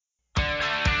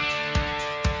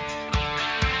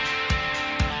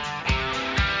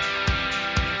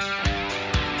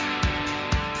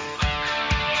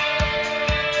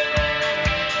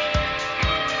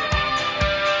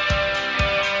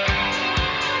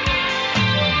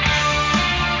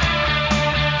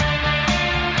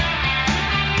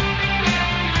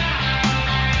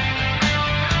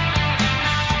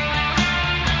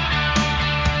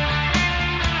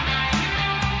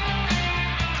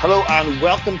and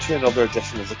welcome to another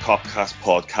edition of the Copcast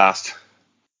podcast.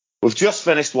 We've just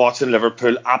finished watching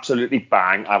Liverpool absolutely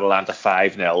bang Atalanta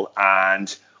 5-0,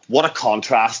 and what a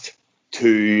contrast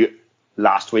to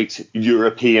last week's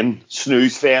European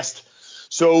snooze fest.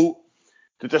 So,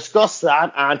 to discuss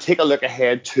that and take a look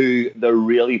ahead to the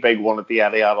really big one at the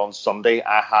Etihad on Sunday,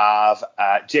 I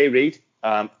have Jay Reid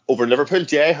over in Liverpool.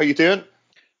 Jay, how you doing?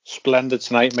 Splendid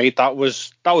tonight, mate. That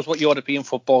was what European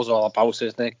football's all about,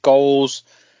 isn't it? Goals,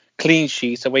 clean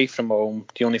sheets, away from home.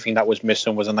 The only thing that was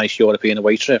missing was a nice European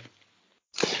away trip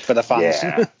for the fans.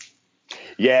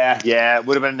 Yeah. It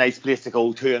would have been a nice place to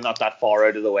go to and not that far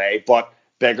out of the way. But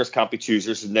beggars can't be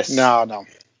choosers in this. No.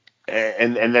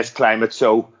 In this climate,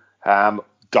 so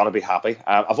gotta be happy.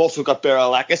 I've also got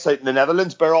Beryl Eckes out in the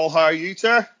Netherlands. Beryl, how are you,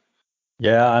 sir?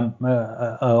 Yeah, I'm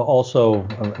also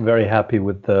very happy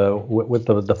with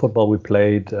the football we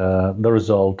played, the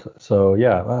result. So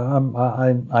yeah,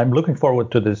 I'm looking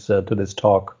forward to this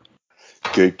talk.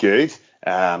 Good.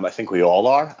 I think we all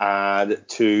are. And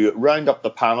to round up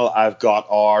the panel, I've got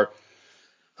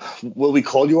will we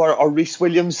call you our Rhys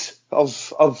Williams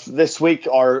of this week,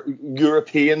 our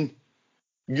European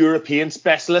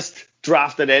specialist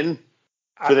drafted in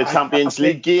for the Champions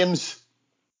League games.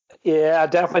 Yeah, I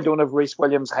definitely don't have Rhys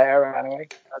Williams' hair anyway.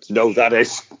 You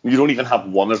don't even have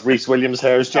one of Rhys Williams'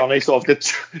 hairs, Johnny. So I've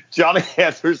got Johnny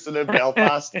Henderson in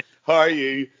Belfast. How are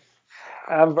you?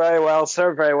 I'm very well,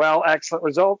 sir. Very well. Excellent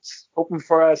results. Hoping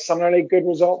for a similarly good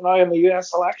result now in the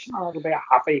US election, and it'll be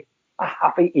a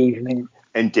happy evening.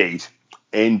 Indeed.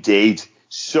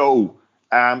 So,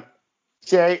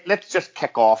 Jay, let's just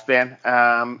kick off then.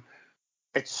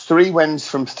 It's 3 wins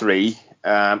from 3.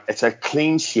 It's a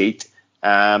clean sheet.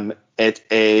 It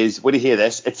is, what do you hear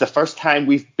this? It's the first time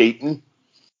we've beaten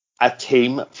a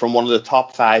team from one of the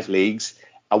top 5 leagues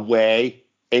away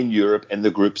in Europe in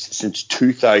the groups since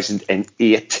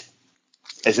 2008.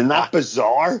 Isn't that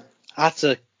bizarre? That's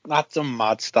a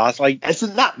mad start. Like,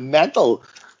 isn't that mental?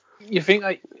 You think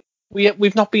like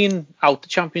we've not been out the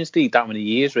Champions League that many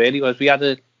years, really. Because we had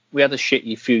a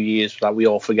shitty few years that we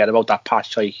all forget about, that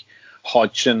patch like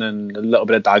Hodgson and a little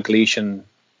bit of Dalglish and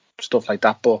stuff like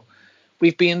that. But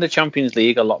we've been in the Champions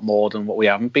League a lot more than what we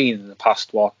haven't been in the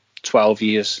past 12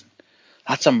 years.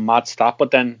 That's a mad stat. But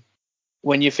then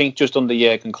when you think just under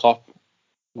Jurgen Klopp,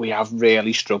 we have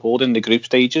really struggled in the group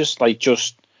stages, like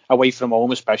just away from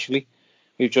home especially.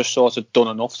 We've just sort of done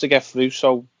enough to get through.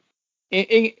 So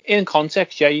in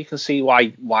context, yeah, you can see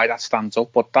why that stands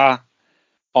up. But that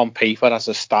on paper as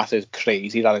a stat is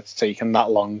crazy that it's taken that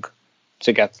long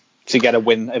to get a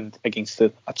win against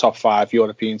a top 5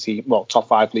 European team, top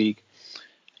 5 league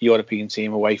European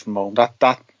team away from home.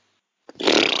 That's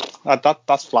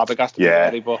flabbergasting. Yeah,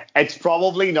 really, but it's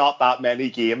probably not that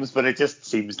many games, but it just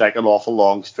seems like an awful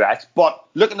long stretch. But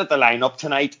looking at the lineup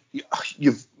tonight,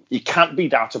 you can't be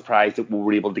that surprised that we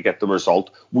were able to get the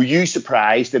result. Were you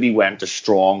surprised that he went as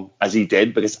strong as he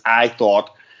did? Because I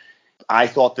thought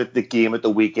that the game at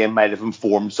the weekend might have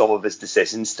informed some of his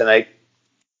decisions tonight.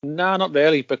 No, not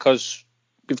really, because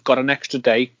we've got an extra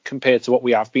day compared to what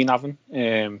we have been having.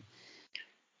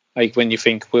 Like when you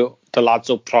think the lads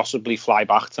will possibly fly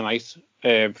back tonight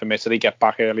from Italy, get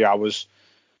back early hours.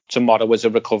 Tomorrow was a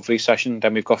recovery session.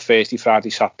 Then we've got Thursday,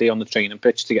 Friday, Saturday on the training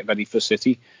pitch to get ready for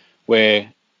City,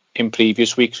 where in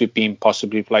previous weeks we've been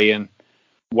possibly playing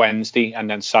Wednesday and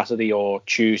then Saturday, or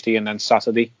Tuesday and then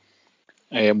Saturday,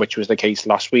 which was the case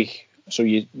last week.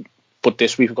 But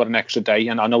this week we've got an extra day,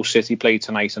 and I know City played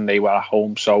tonight and they were at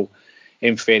home, so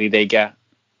in theory they get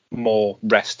more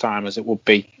rest time as it would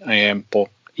be. But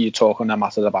you're talking a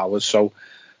matter of hours. So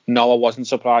no, I wasn't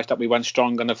surprised that we went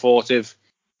strong, and I thought if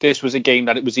this was a game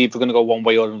that it was either going to go one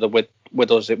way or another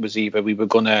with us, it was either we were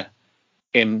going to,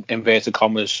 in inverted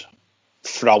commas,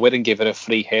 throw it and give it a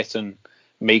free hit and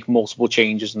make multiple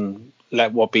changes and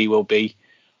let what be will be,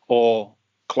 or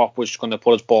Klopp was going to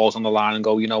put his balls on the line and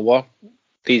go, you know what,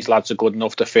 these lads are good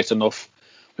enough, they're fit enough,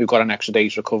 we've got an extra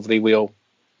day's recovery, we'll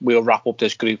wrap up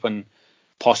this group and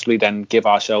possibly then give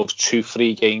ourselves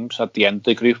 2-3 games at the end of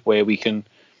the group where we can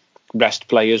rest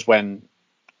players, when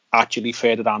actually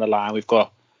further down the line we've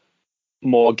got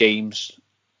more games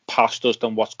past us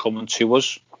than what's coming to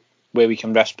us, where we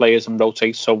can rest players and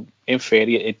rotate. So in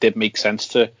theory it did make sense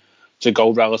to go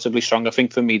relatively strong. I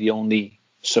think for me the only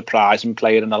surprising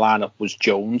player in the lineup was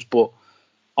Jones, but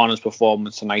on his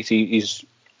performance tonight he's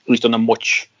done a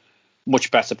much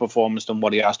better performance than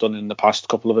what he has done in the past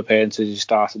couple of appearances he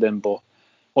started in. But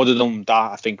other than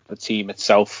that, I think the team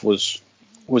itself was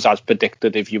as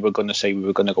predicted if you were going to say we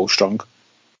were going to go strong.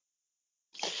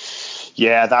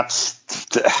 Yeah,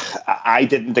 I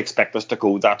didn't expect us to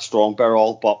go that strong,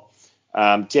 Beryl, but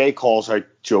Jay calls out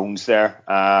Jones there.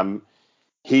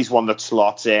 He's one that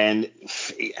slots in.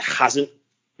 He hasn't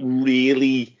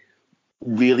really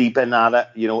been at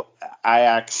it.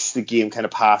 Ajax, the game kind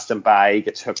of passed him by. He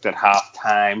gets hooked at half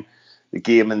time. The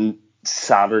game on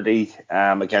Saturday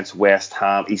against West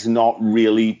Ham, he's not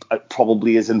really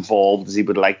probably as involved as he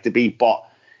would like to be. But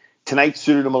tonight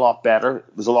suited him a lot better.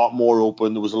 It was a lot more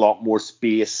open. There was a lot more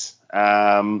space.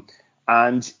 And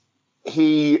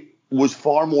he was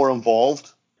far more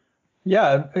involved.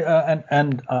 Yeah,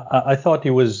 and I thought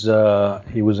he was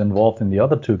involved in the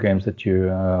other two games that you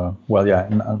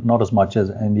not as much as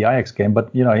in the Ajax game,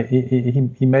 but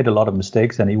he made a lot of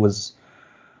mistakes and he was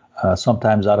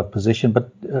sometimes out of position. But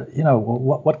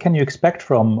what can you expect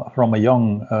from a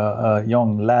young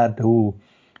lad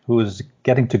who's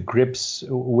getting to grips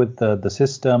with the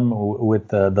system, with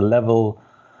the level,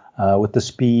 with the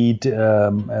speed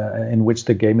in which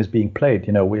the game is being played?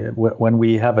 When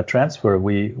we have a transfer,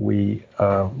 we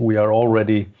are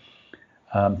already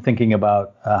thinking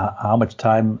about how much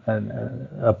time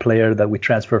a player that we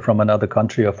transfer from another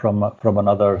country or from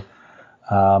another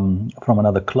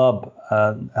club,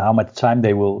 how much time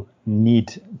they will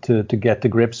need to get to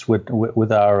grips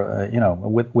with our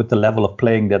with the level of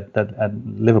playing that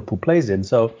Liverpool plays in.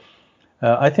 So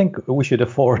I think we should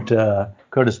afford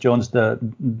Curtis Jones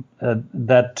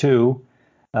that too.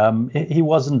 He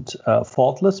wasn't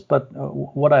faultless, but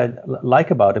what I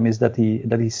like about him is that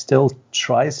he still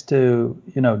tries to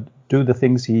do the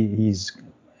things he's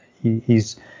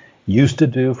used to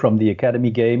do from the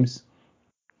academy games.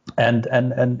 And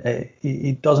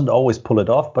he doesn't always pull it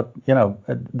off, but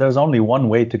there's only one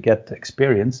way to get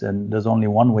experience, and there's only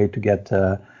one way to get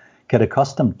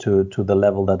accustomed to the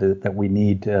level that we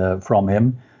need from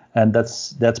him, and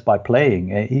that's by playing.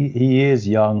 He is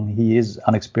young, he is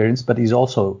unexperienced, but he's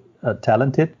also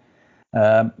talented.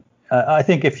 I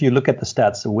think if you look at the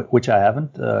stats, which I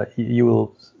haven't, you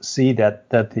will see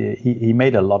that he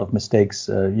made a lot of mistakes.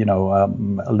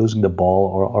 Losing the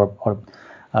ball or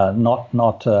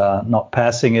not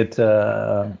passing it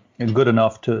good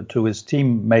enough to his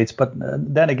teammates. But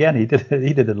then again, he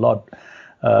did a lot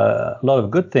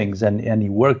of good things, and he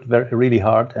worked really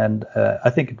hard. And I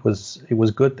think it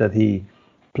was good that he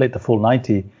played the full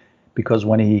 90, because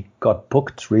when he got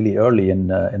booked really early in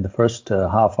the first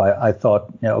half, I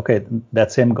thought, okay,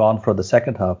 that's him gone for the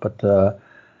second half. But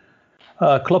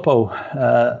Kloppo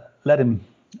let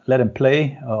him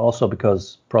play, also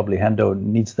because probably Hendo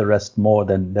needs the rest more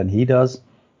than he does.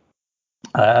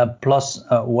 Plus,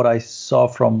 what I saw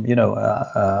from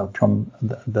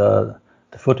the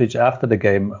footage after the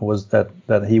game was that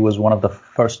he was one of the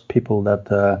first people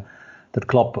that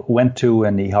Klopp went to,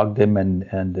 and he hugged him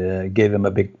and gave him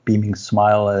a big beaming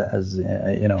smile as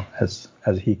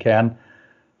he can.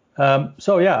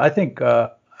 So yeah, I think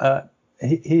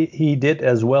he did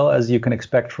as well as you can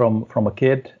expect from a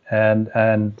kid, and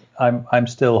I'm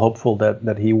still hopeful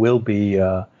that he will be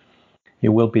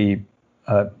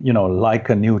like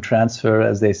a new transfer,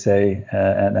 as they say,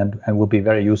 and will be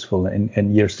very useful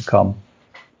in years to come.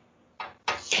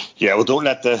 Yeah, well, don't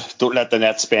let the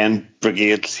net spend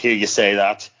brigade hear you say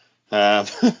that.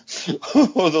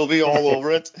 Or they'll be all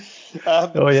over it.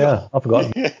 Oh yeah, I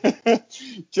forgot.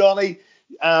 Johnny,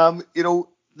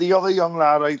 the other young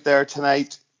lad out there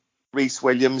tonight, Rhys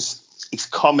Williams, he's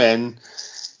come in.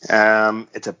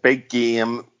 It's a big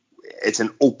game. It's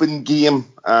an open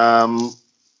game.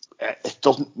 It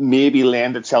doesn't maybe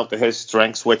lend itself to his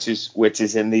strengths, which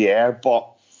is in the air, but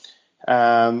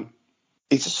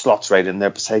he just slots right in there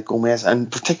beside Gomez,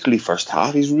 and particularly first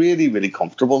half, he's really, really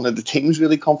comfortable. Now, the team's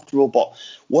really comfortable, but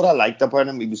what I liked about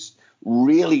him, he was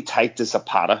really tight to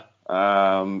Zapata.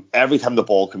 Every time the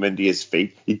ball came into his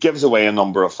feet, he gives away a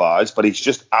number of fouls, but he's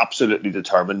just absolutely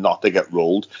determined not to get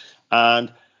rolled. And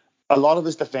a lot of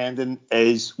his defending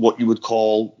is what you would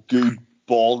call good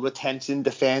ball retention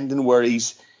defending, where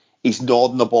he's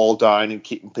nodding the ball down and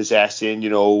keeping possession.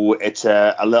 It's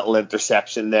a little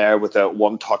interception there with a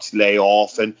one-touch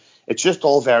layoff, and it's just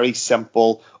all very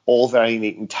simple, all very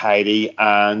neat and tidy,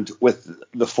 and with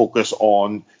the focus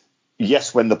on,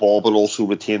 yes, win the ball, but also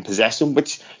retain possession,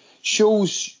 which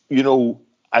shows,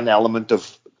 an element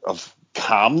of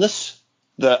calmness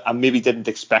that I maybe didn't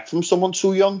expect from someone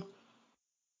so young.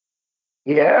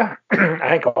 Yeah, I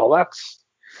think all that's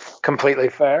completely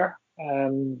fair.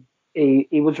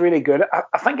 He was really good.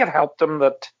 I think it helped him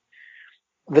that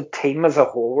the team as a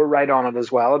whole were right on it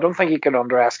as well. I don't think you can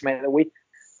underestimate it. We've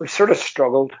sort of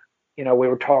struggled. We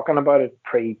were talking about it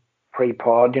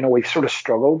pre-pod. We've sort of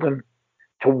struggled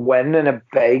to win in a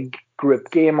big group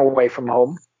game away from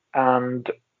home. And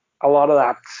a lot of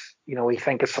that, we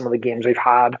think of some of the games we've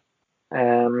had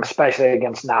especially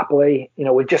against Napoli.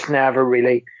 We've just never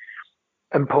really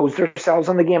imposed ourselves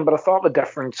on the game. But I thought the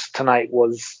difference tonight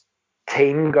was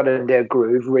team got into a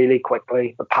groove really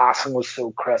quickly. The passing was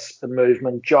so crisp, the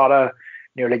movement. Jota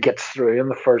nearly gets through in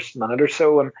the first minute or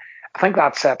so, and I think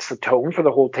that sets the tone for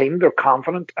the whole team. They're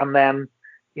confident, and then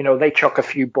they chuck a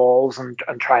few balls and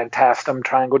try and test them,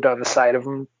 try and go down the side of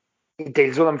them. He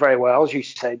deals with them very well, as you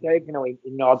say, Dave. He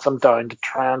nods them down to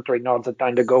Trent, or he nods it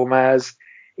down to Gomez.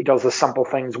 He does the simple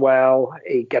things well.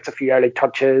 He gets a few early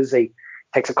touches. He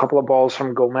takes a couple of balls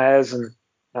from Gomez, and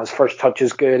his first touch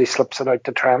is good. He slips it out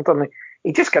to Trent, and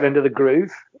he just got into the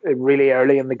groove really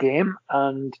early in the game.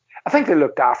 And I think they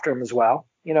looked after him as well.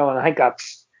 And I think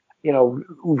that's,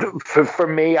 for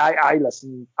me,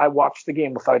 I watched the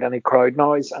game without any crowd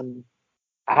noise, and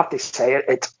I have to say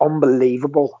it's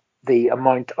unbelievable the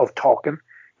amount of talking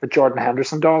that Jordan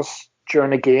Henderson does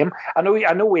during a game. I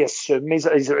know we assume he's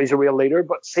a real leader,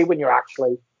 but see when you're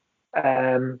actually,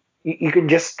 you can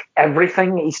just,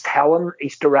 everything he's telling,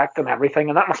 he's directing everything,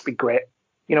 and that must be great.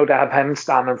 To have him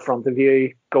stand in front of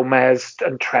you, Gomez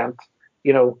and Trent,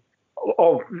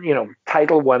 all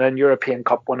title winning, European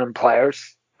Cup winning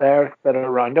players there that are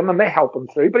around him, and they help him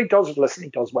through. But he does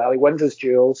well. He wins his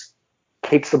duels,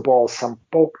 keeps the ball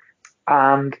simple,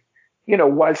 and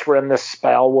whilst we're in this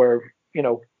spell where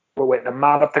we're waiting on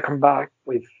Matip to come back,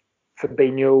 we've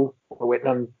Fabinho, we're waiting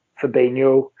on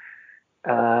Fabinho.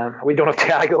 We don't have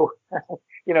Thiago.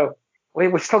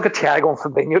 We still got Thiago and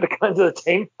Fabinho to come into the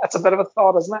team. That's a bit of a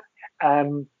thought, isn't it?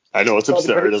 I know, it's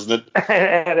absurd, isn't it?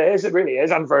 It is. It really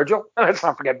is. And Virgil. Let's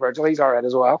not forget Virgil. He's all right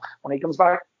as well when he comes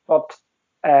back. But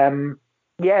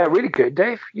yeah, really good,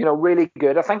 Dave. Really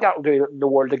good. I think that'll do the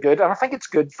world of good. And I think it's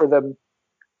good for them,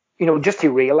 just to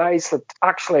realise that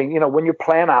actually, when you're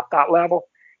playing at that level,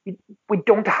 we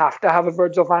don't have to have a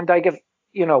Virgil van Dijk.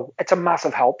 It's a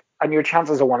massive help, and your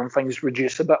chances of winning things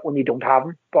reduce a bit when you don't have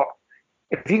him. But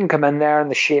if you can come in there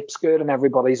and the shape's good and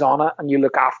everybody's on it and you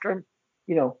look after him,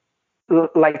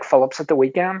 like Phillips at the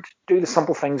weekend, do the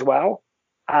simple things well.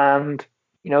 And,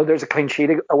 there's a clean sheet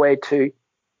away to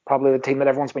probably the team that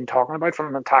everyone's been talking about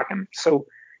from attacking. So,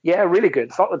 yeah, really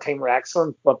good. Thought the team were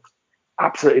excellent, but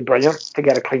absolutely brilliant to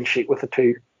get a clean sheet with the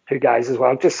two guys as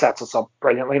well. It just sets us up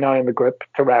brilliantly now in the group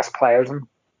to rest players.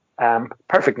 And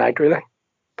perfect night, really.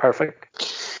 Perfect.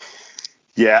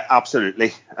 Yeah,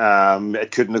 absolutely.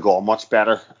 It couldn't have gone much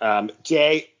better.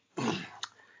 Jay,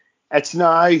 it's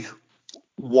now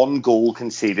 1 goal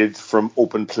conceded from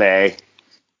open play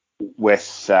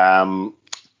without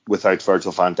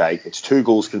Virgil van Dijk. It's 2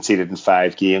 goals conceded in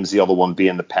 5 games, the other one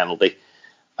being the penalty.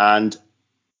 And,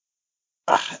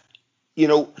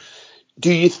 do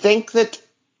you think that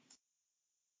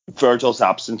Virgil's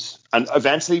absence, and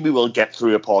eventually we will get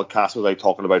through a podcast without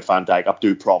talking about Van Dijk, I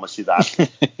do promise you that.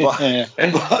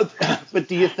 but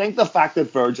do you think the fact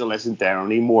that Virgil isn't there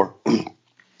anymore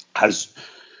has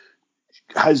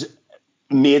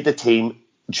made the team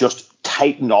just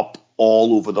tighten up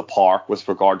all over the park with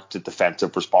regard to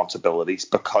defensive responsibilities?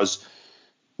 Because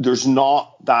there's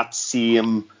not that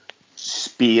same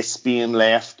space being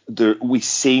left. We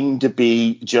seem to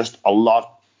be just a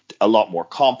lot more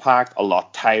compact, a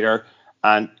lot tighter.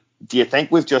 And do you think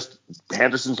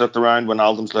Henderson's looked around,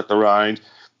 Wijnaldum's looked around,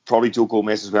 probably Joe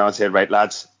Gomez as well, and said, right,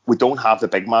 lads, we don't have the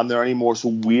big man there anymore, so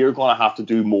we're going to have to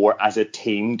do more as a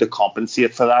team to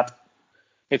compensate for that?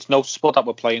 It's noticeable that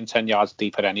we're playing 10 yards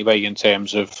deeper anyway in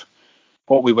terms of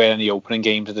what we were in the opening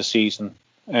games of the season.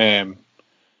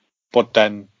 But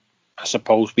then I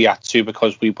suppose we had to,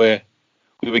 because we were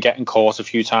getting caught a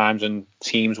few times and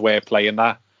teams were playing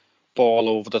that ball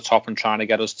over the top and trying to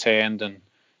get us turned, and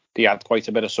they had quite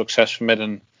a bit of success from it.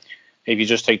 And if you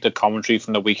just take the commentary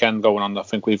from the weekend going on, I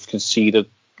think we've conceded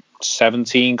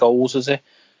 17 goals, is it?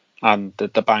 And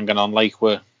they're banging on like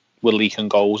we're leaking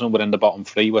goals and we're in the bottom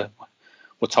 3. We're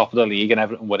top of the league and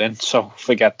everything we're in, so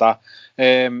forget that.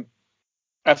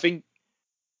 I think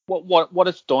what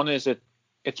it's done is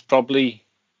it's probably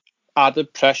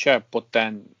added pressure, but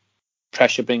then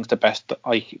pressure brings the best,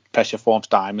 like pressure forms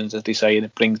diamonds, as they say, and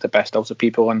it brings the best out of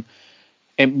people. And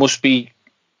it must be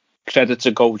credit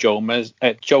to Joe Gomez,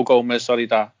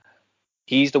 that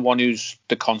he's the one who's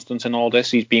the constant in all this.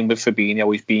 He's been with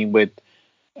Fabinho, he's been with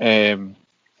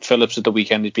Phillips at the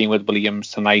weekend, he's been with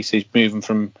Williams tonight. He's moving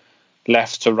from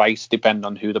left to right depending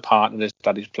on who the partner is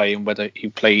that he's playing. Whether he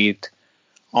played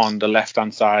on the left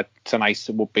hand side tonight,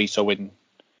 it would be so in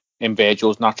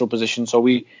Virgil's natural position. So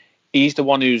he's the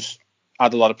one who's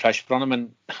had a lot of pressure on him,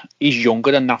 and he's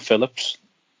younger than Nat Phillips.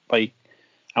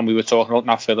 And we were talking about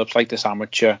Nat Phillips, like this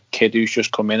amateur kid who's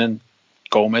just come in, and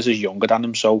Gomez is younger than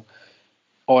him. So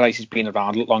all right, he's been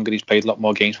around a lot longer, he's played a lot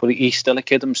more games, but he's still a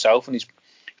kid himself, and he's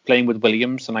playing with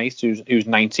Williams tonight, who's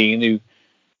 19, who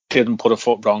didn't put a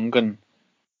foot wrong. And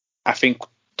I think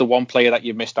the one player that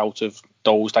you missed out of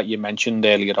those that you mentioned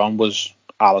earlier on was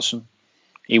Alisson.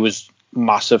 He was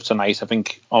massive tonight. I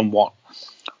think on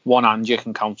one hand you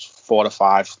can count 4 or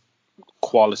 5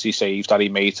 quality saves that he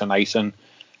made tonight, and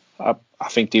I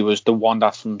think he was the one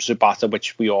that from Zapata,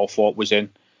 which we all thought was in,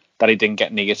 that he didn't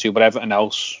get near to, but everything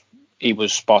else he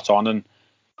was spot on. And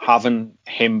having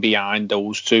him behind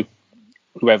those two,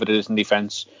 whoever it is in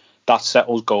defence, that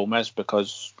settles Gomez,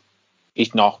 because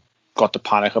he's not got the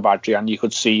panic of Adrian. You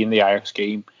could see in the Ajax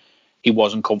game he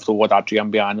wasn't comfortable with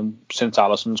Adrian behind him. Since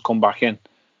Alisson's come back in,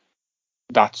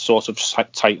 that sort of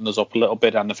tightened us up a little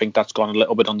bit, and I think that's gone a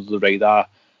little bit under the radar,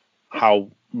 how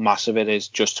massive it is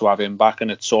just to have him back, and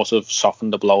it sort of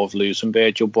softened the blow of losing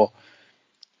Virgil. But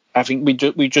I think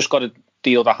we just got to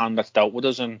deal the hand that's dealt with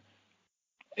us, and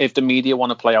if the media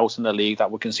want to play out in the league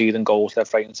that we're conceding goals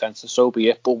left, right and centre, so be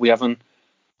it. But we haven't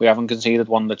conceded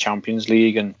one in the Champions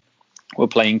League, and we're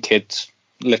playing kids,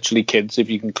 literally kids, if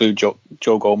you include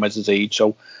Joe Gomez's age.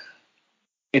 So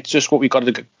it's just what we got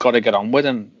to get on with,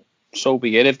 and so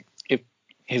be it.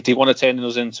 If they want to turn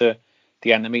us into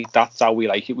the enemy, that's how we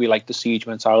like it. We like the siege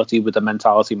mentality with the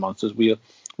mentality monsters.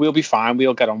 We'll be fine.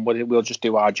 We'll get on with it. We'll just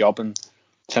do our job. And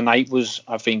tonight was,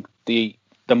 I think, the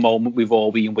moment we've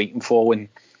all been waiting for in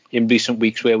recent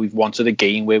weeks, where we've wanted a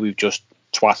game where we've just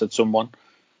twatted someone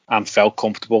and felt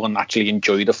comfortable and actually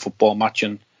enjoyed a football match.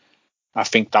 And I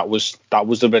think that was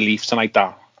the relief tonight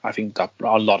that I think that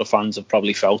a lot of fans have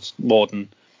probably felt, more than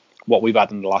what we've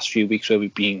had in the last few weeks, where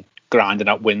we've been grinding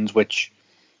out wins, which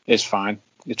is fine.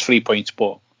 It's 3 points,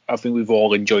 but I think we've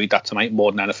all enjoyed that tonight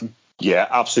more than anything. Yeah,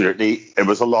 absolutely. It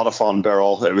was a lot of fun,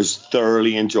 Beryl. It was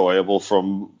thoroughly enjoyable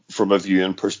from a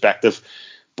viewing perspective.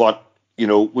 But,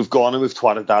 we've gone and we've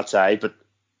twatted that side, but,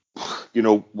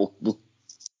 we'll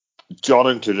John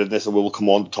included this, and we will come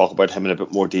on to talk about him in a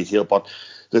bit more detail. But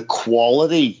the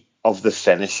quality of the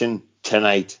finishing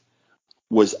tonight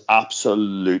was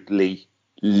absolutely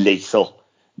lethal.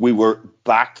 We were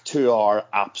back to our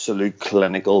absolute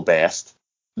clinical best.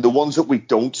 The ones that we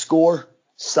don't score,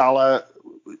 Salah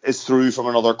is through from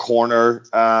another corner,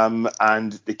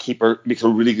 and the keeper makes a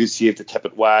really good save to tip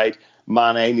it wide.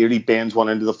 Mane nearly bends one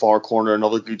into the far corner,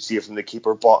 another good save from the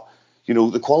keeper. But,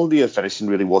 the quality of finishing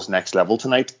really was next level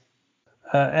tonight.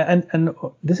 And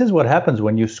this is what happens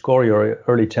when you score your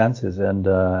early chances,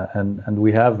 and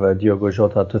we have Diogo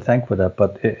Jota to thank for that.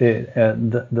 But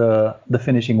the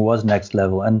finishing was next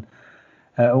level, and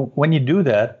when you do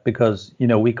that, because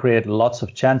we create lots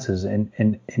of chances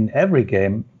in every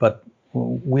game, but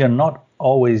we are not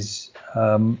always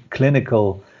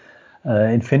clinical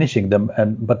in finishing them.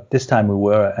 But this time we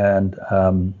were, and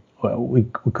we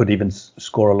could even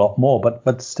score a lot more,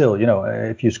 but still,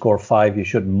 if you score 5, you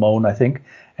shouldn't moan, I think,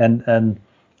 and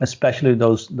especially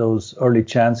those early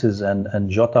chances, and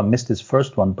Jota missed his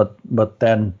first one, but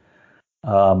then,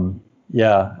 as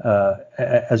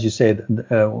you said,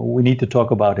 we need to talk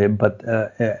about him, but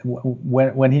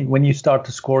when you start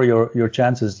to score your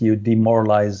chances, you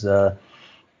demoralize the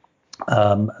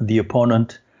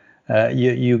opponent.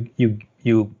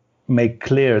 You make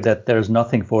clear that there's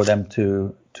nothing for them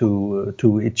to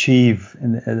achieve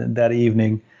in that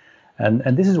evening,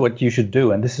 and this is what you should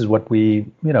do, and this is what we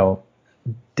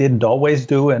didn't always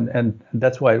do, and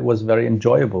that's why it was very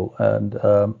enjoyable.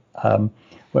 And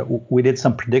we did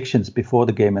some predictions before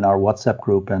the game in our WhatsApp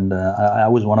group, and I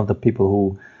was one of the people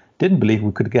who didn't believe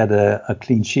we could get a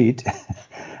clean sheet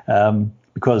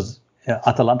because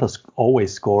Atalanta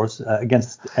always scores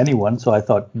against anyone, so I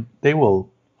thought they will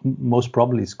most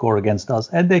probably score against us,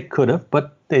 and they could have,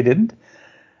 but they didn't.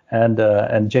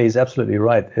 And Jay is absolutely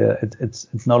right. It's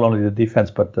not only the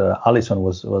defense, but Alisson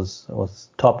was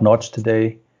top notch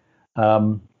today.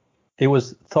 It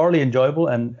was thoroughly enjoyable,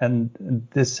 and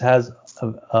this has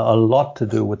a lot to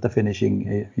do with the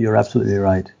finishing. You're absolutely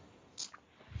right.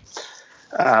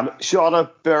 Shota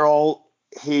Beryl,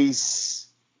 he's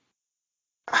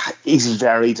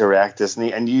very direct, isn't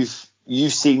he? And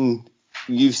you've seen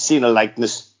a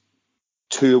likeness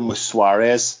to him with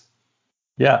Suarez.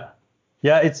 Yeah,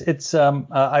 it's.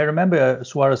 I remember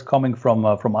Suarez coming from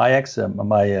Ajax,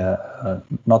 my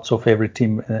not so favorite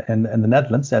team in the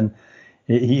Netherlands, and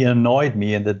he annoyed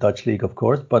me in the Dutch league, of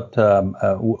course, but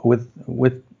with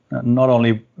not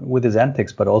only with his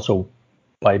antics, but also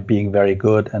by being very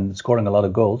good and scoring a lot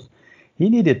of goals. He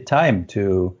needed time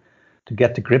to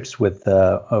get to grips with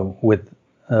the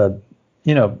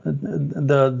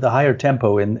higher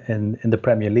tempo in the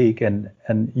Premier League, and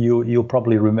you'll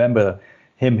probably remember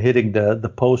him hitting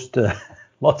the post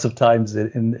lots of times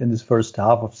in his first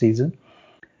half of season,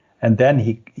 and then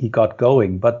he got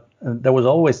going. But there was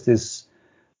always this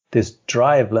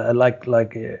drive, like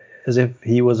as if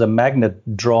he was a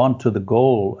magnet drawn to the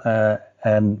goal.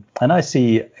 And I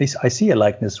see a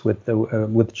likeness with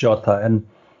Jota,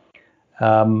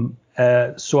 and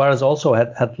Suarez also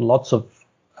had lots of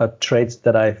traits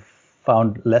that I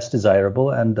found less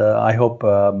desirable, and I hope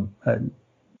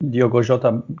Diogo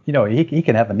Jota, he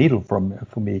can have a needle for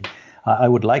me. I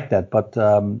would like that, but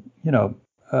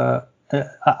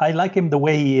I like him the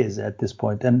way he is at this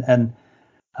point, and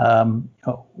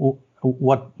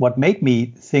what made me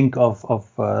think of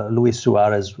Luis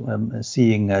Suarez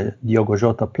seeing Diogo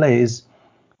Jota play is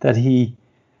that he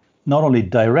not only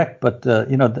direct, but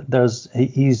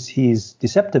he's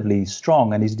deceptively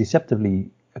strong and he's deceptively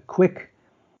quick,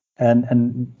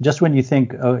 and just when you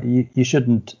think you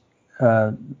shouldn't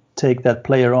take that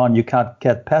player on, you can't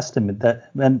get past him.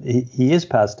 When he is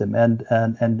past him, and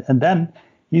then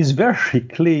he's very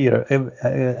clear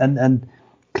and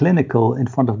clinical in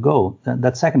front of goal.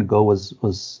 That second goal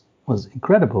was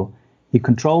incredible. He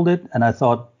controlled it, and I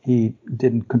thought he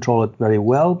didn't control it very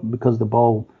well because the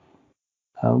ball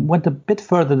went a bit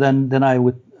further than I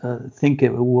would think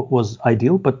it was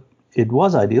ideal. But it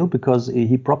was ideal because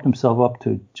he propped himself up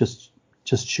to just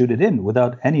shoot it in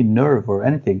without any nerve or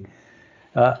anything.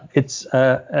 It's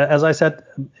as I said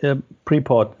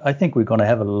pre-pod, I think we're going to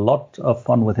have a lot of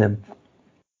fun with him.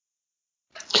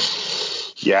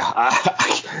 Yeah,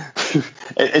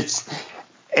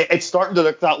 it's starting to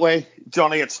look that way,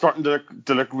 Johnny. It's starting to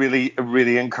look really,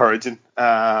 really encouraging,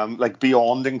 like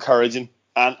beyond encouraging.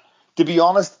 And to be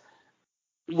honest,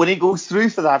 when he goes through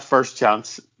for that first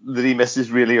chance that he misses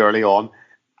really early on,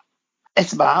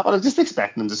 it's mad, but I'm just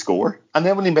expecting him to score. And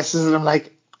then when he misses it, I'm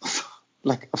like,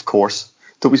 of course,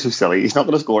 don't be so silly. He's not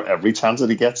going to score every chance that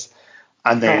he gets.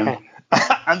 And then,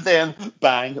 and then,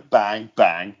 bang, bang,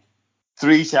 bang.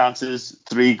 3 chances,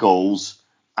 3 goals,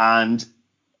 and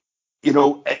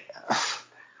what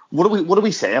do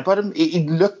we say about him? He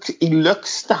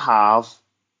looks to have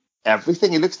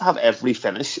everything. He looks to have every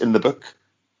finish in the book,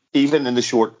 even in the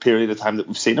short period of time that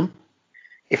we've seen him.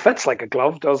 He fits like a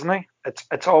glove, doesn't he?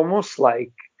 It's almost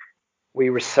like we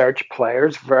research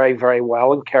players very, very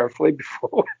well and carefully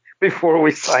before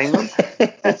we sign them.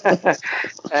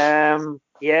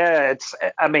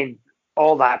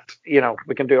 All that,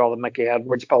 we can do all the Mickey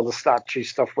Edwards, build the statue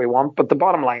stuff we want. But the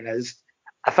bottom line is,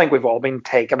 I think we've all been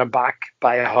taken aback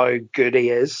by how good he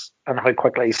is and how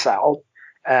quickly he settled.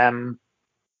 I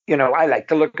like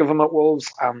the look of him at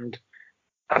Wolves, and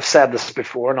I've said this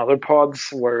before in other pods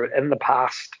where in the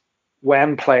past,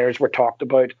 when players were talked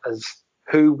about as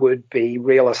who would be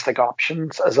realistic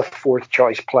options as a 4th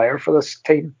choice player for this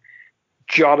team,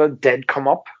 Jota did come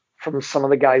up from some of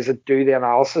the guys that do the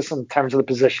analysis in terms of the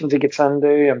positions he gets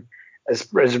into, and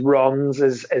his runs,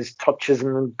 his touches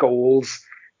and goals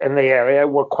in the area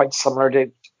were quite similar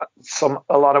to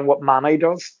a lot of what Mane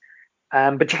does.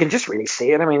 But you can just really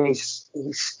see it. I mean, he's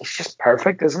just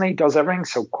perfect, isn't he? He does everything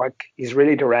so quick. He's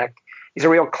really direct. He's a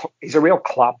real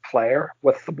Klopp player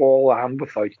with the ball and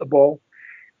without the ball.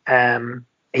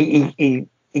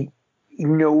 He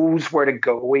knows where to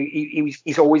go.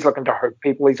 He's always looking to hurt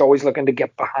people. He's always looking to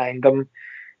get behind them.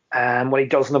 When he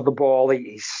doesn't have the ball,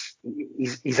 he's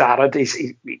at it.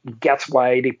 He gets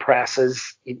wide. He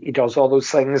presses. He does all those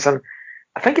things. And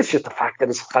I think it's just the fact that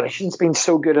his finishing's been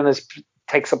so good and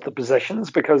takes up the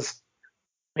positions. Because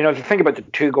if you think about the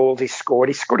 2 goals he scored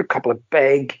a couple of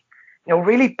big,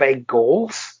 really big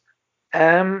goals.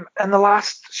 In the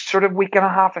last sort of week and a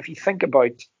half, if you think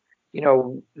about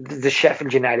the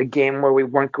Sheffield United game where we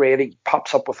weren't great, he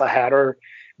pops up with a header.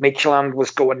 Midtjylland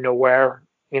was going nowhere.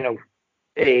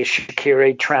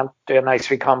 Shaqiri, Trent do a nice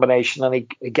recombination, and he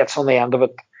gets on the end of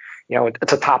it.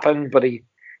 It's a tap-in, but he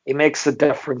makes the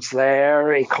difference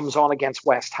there. He comes on against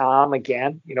West Ham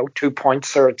again. 2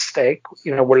 points are at stake.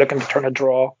 We're looking to turn a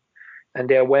draw and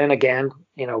a win again.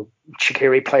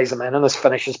 Shaqiri plays him in, and his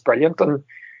finish is brilliant. And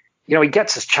he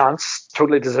gets his chance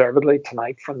totally deservedly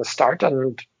tonight from the start.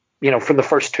 And from the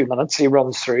first 2 minutes, he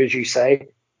runs through, as you say.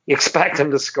 You expect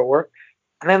him to score.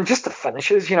 And then just the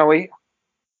finishes,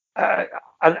 I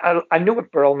know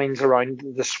what Burrell means around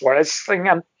the Suarez thing.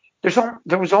 And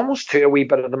there was almost a wee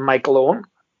bit of the Michael Owen.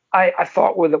 I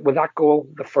thought with that goal,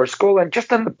 the first goal, and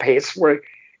just in the pace where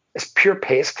his pure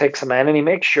pace takes him in, and he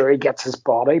makes sure he gets his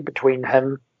body between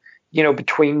him,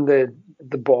 between the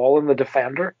ball and the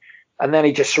defender. And then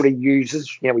he just sort of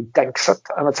uses, he dinks it,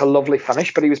 and it's a lovely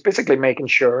finish. But he was basically making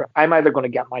sure I'm either going to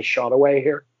get my shot away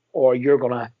here, or you're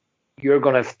going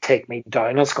to take me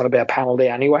down. It's going to be a penalty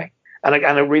anyway. And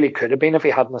it really could have been if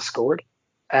he hadn't have scored.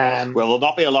 Well, there'll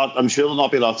not be a lot. I'm sure there'll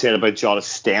not be a lot said about Jota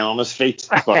staying on his feet,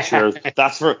 but sure,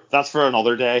 that's for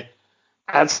another day.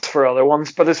 That's for other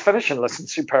ones. But his finishing, listen,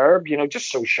 superb. Just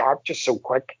so sharp, just so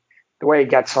quick. The way he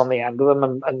gets on the end of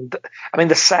them, and I mean,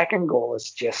 the second goal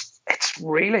is it's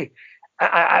really.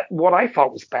 What I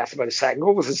thought was best about his second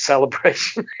goal was his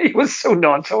celebration. He was so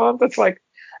nonchalant. It's like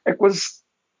it was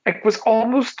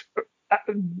almost.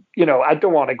 I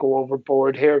don't want to go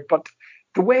overboard here, but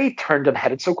the way he turned and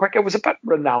hit it so quick, it was a bit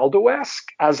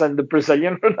Ronaldo-esque, as in the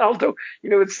Brazilian Ronaldo.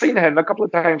 It's seen him a couple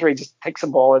of times where he just takes the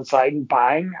ball inside and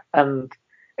bang, and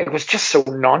it was just so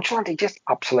nonchalant. He just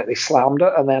absolutely slammed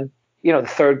it, and then the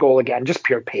third goal again, just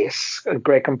pure pace,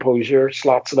 great composure,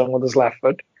 slots it in with his left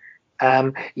foot.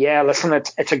 Listen,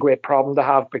 it's a great problem to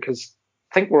have because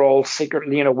I think we're all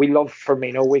secretly, we love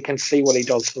Firmino. We can see what he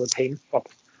does for the team, but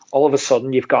all of a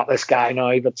sudden you've got this guy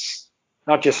now that's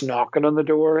not just knocking on the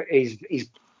door. He's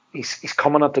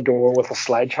coming at the door with a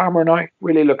sledgehammer now,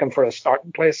 really looking for a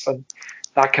starting place, and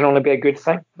that can only be a good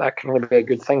thing. That can only be a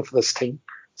good thing for this team.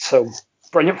 So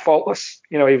brilliant, faultless.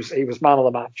 He was man of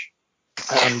the match,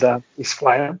 and he's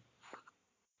flying.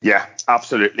 Yeah,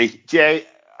 absolutely. Jay,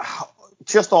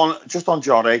 just on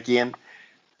Jota again.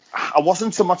 I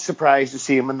wasn't so much surprised to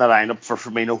see him in the lineup for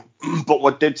Firmino, but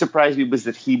what did surprise me was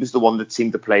that he was the one that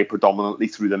seemed to play predominantly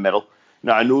through the middle.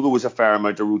 Now, I know there was a fair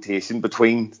amount of rotation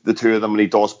between the two of them, and he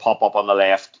does pop up on the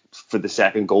left for the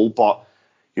second goal, but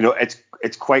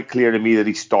it's quite clear to me that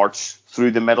he starts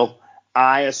through the middle.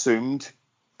 I assumed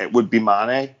it would be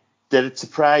Mane. Did it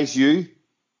surprise you?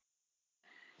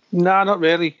 No, not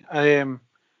really. I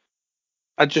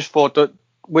just thought that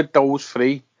with those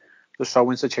three, they're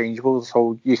so interchangeable,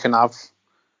 so you can have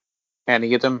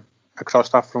any of them across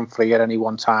that front three at any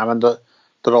one time, and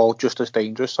they're all just as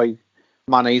dangerous. Like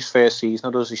Mane's first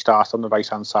season, does he start on the right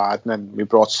hand side, and then we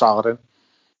brought Salah in,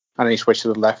 and he switched to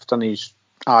the left, and he's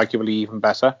arguably even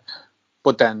better.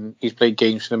 But then he's played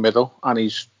games in the middle, and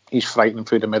he's frightening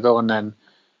through the middle. And then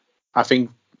I think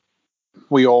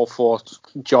we all thought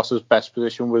Jota's best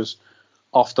position was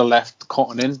off the left,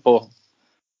 cutting in, but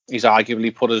he's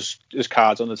arguably put his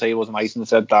cards on the table tonight and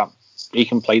said that he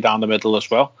can play down the middle as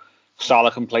well.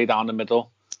 Salah can play down the middle.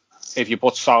 If you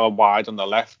put Salah wide on the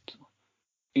left,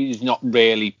 he's not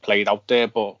really played out there,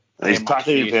 but he's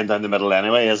practically playing down the middle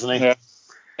anyway, isn't he? Yeah.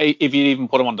 If you even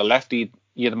put him on the left, you'd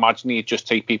imagine he'd just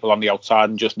take people on the outside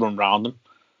and just run round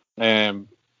them.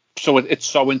 So it's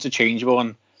so interchangeable,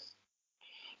 and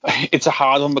it's a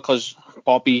hard one because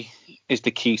Bobby is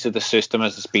the key to the system,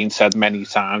 as it's been said many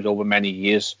times over many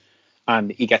years,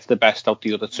 and he gets the best out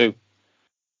the other two.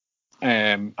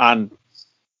 And I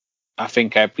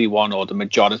think everyone, or the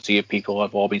majority of people,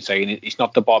 have all been saying it's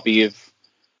not the Bobby of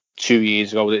 2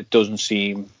 years ago. It doesn't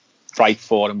seem right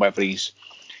for him, whether he's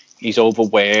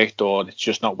overworked or it's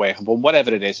just not working. But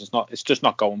whatever it is, it's just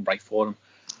not going right for him.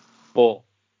 But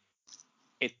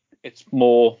it's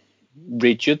more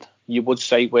rigid, you would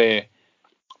say, where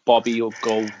Bobby will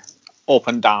go up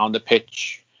and down the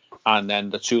pitch, and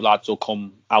then the two lads will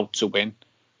come out to win.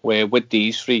 Where with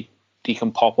these three, they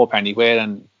can pop up anywhere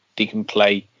and they can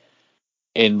play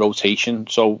in rotation.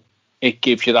 So it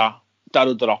gives you that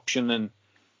other option, and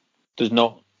there's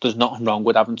nothing wrong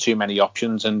with having too many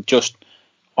options. And just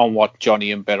on what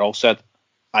Johnny and Birrell said,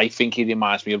 I think he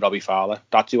reminds me of Robbie Fowler.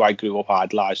 That's who I grew up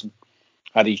idolising.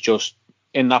 And he's just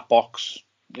in that box.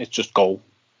 It's just goal.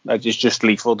 It's just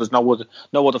lethal. There's no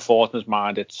other thought in his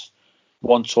mind. It's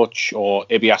one touch, or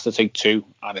if he has to take two,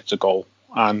 and it's a goal.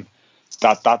 And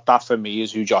that for me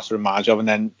is who Jota reminds of. And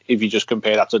then if you just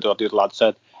compare that to what the other lad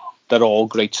said, they're all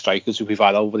great strikers who we've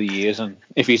had over the years. And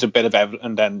if he's a bit of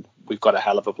everything, then we've got a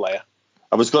hell of a player.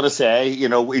 I was going to say,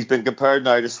 he's been compared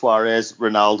now to Suarez,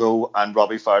 Ronaldo, and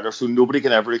Robbie Fowler, so nobody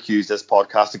can ever accuse this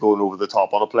podcast of going over the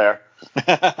top on a player.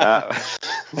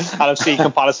 And I've seen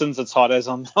comparisons of Torres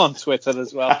on Twitter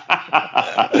as well.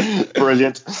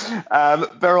 Brilliant.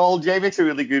 Birrell, Jay makes a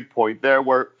really good point there,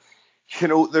 where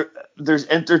there's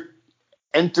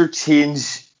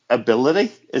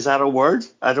interchangeability. Is that a word?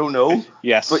 I don't know.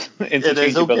 Yes, but interchangeability. It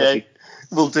is okay.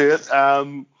 We'll do it.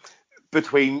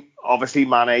 Between obviously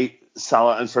Mane,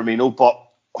 Salah and Firmino, but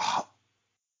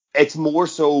it's more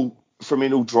so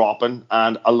Firmino dropping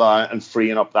and allowing and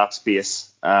freeing up that space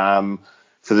for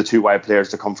the two wide players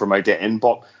to come from out to in.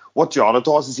 But what Jota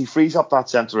does is he frees up that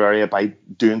centre area by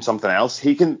doing something else.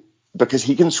 Because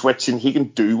he can switch and he can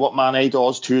do what Mane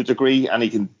does to a degree, and he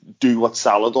can do what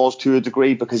Salah does to a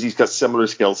degree because he's got similar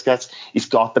skill sets. He's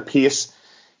got the pace.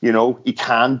 He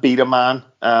can beat a man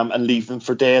and leave them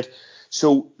for dead.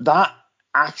 So that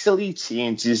actually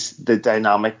changes the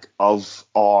dynamic of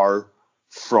our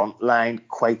front line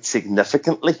quite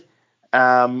significantly.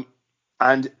 And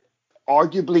and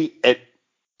arguably it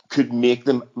could make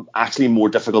them actually more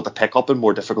difficult to pick up and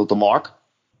more difficult to mark.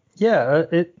 Yeah,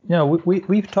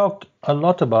 we've talked a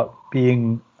lot about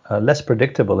being less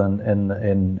predictable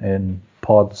in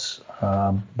pods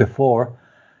before,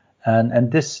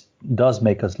 and this does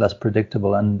make us less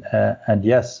predictable. And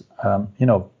yes,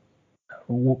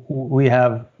 we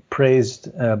have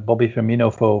praised Bobby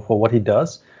Firmino for what he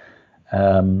does.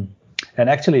 And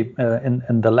actually,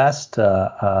 in the last,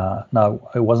 now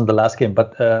it wasn't the last game,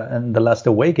 but in the last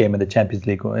away game in the Champions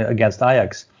League against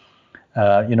Ajax,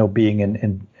 being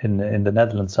in the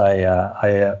Netherlands,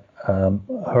 I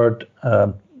heard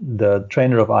the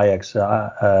trainer of Ajax,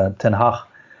 Ten Hag,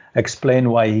 explain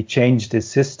why he changed his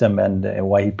system and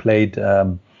why he played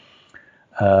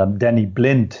Danny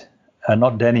Blind.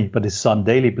 Not Danny, but his son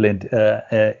Daley Blind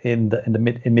in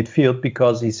midfield,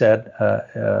 because he said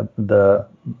the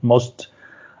most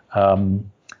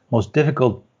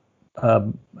difficult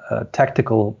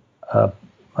tactical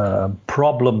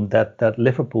problem that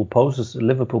Liverpool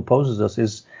poses us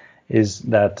is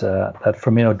that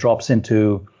Firmino drops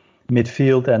into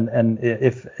midfield, and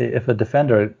if a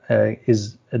defender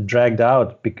is dragged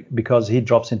out because he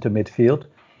drops into midfield,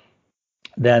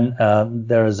 then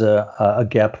there is a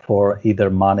gap for either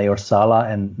Mane or Salah,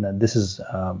 and this is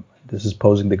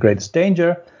posing the greatest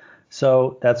danger.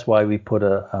 So that's why we put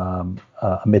a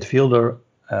midfielder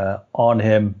on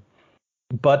him.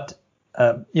 But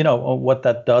what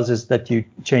that does is that you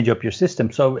change up your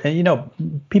system. So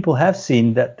people have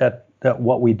seen that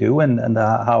what we do and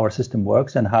how our system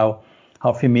works and how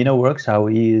Firmino works, how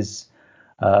he is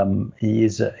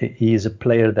a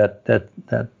player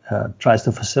that tries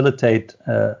to facilitate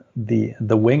the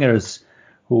wingers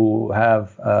who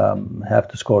have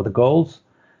to score the goals.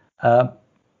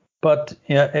 But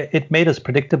it made us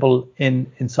predictable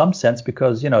in some sense,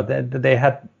 because they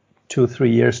had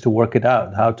 2-3 years to work it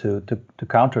out, how to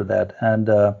counter that. And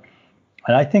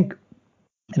I think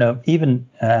even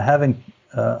having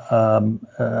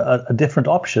a different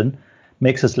option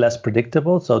makes us less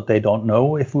predictable, so they don't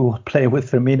know if we will play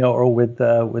with Firmino or with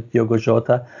Diogo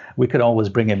Jota. We could always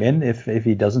bring him in if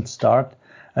he doesn't start.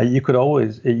 You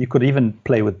could even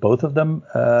play with both of them,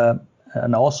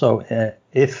 and also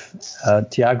if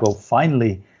Thiago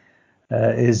finally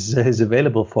is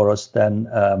available for us, then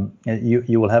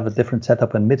you will have a different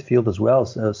setup in midfield as well.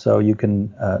 So you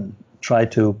can try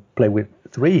to play with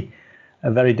 3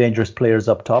 very dangerous players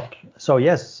up top. So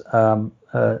yes,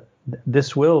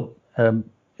 this will.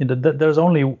 There's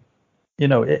only,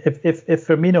 if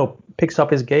Firmino picks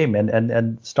up his game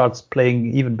and starts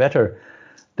playing even better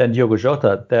than Diogo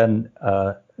Jota, then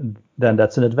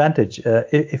that's an advantage.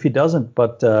 If he doesn't,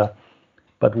 but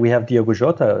we have Diogo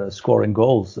Jota scoring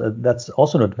goals, that's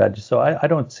also an advantage. So I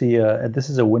don't see this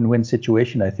is a win-win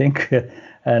situation, I think,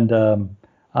 and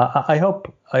I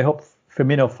hope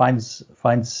Firmino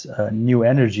finds new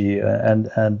energy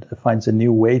and finds a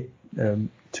new way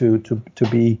to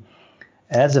be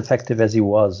as effective as he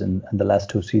was in the last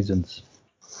 2 seasons.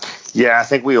 Yeah, I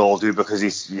think we all do, because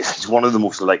he's one of the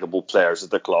most likable players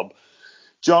at the club.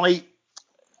 Johnny,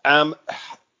 as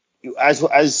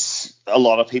a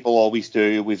lot of people always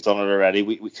do, we've done it already.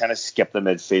 We kind of skip the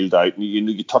midfield out.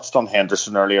 You touched on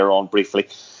Henderson earlier on briefly,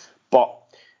 but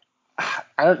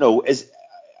I don't know, is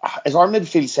our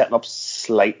midfield setting up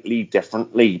slightly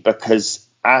differently? Because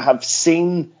I have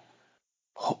seen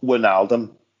Wijnaldum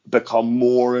become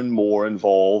more and more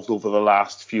involved over the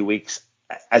last few weeks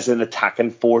as an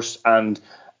attacking force and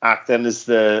acting as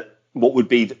what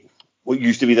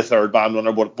used to be the third man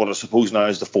runner, what I suppose now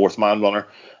is the fourth man runner,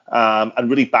 and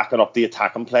really backing up the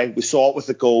attacking play. We saw it with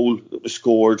the goal that was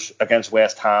scored against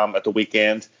West Ham at the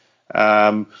weekend,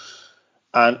 and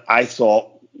I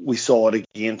thought we saw it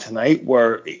again tonight,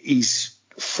 where he's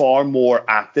far more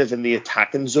active in the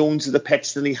attacking zones of the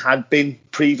pitch than he had been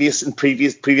previous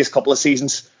couple of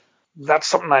seasons. That's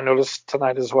something I noticed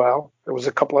tonight as well. There was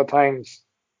a couple of times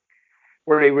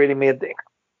where he really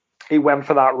he went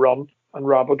for that run, and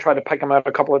Robbo tried to pick him out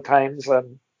a couple of times,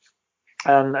 and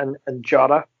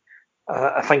Jota,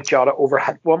 I think Jota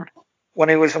overhit one when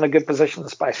he was in a good position,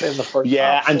 especially in the first half.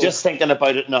 Yeah, and just thinking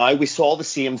about it now, we saw the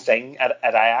same thing at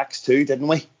Ajax too, didn't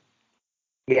we?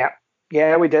 Yeah,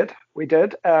 we did.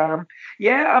 I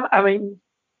mean,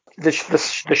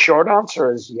 the short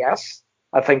answer is yes.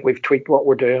 I think we've tweaked what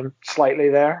we're doing slightly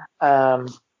there, and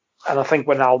I think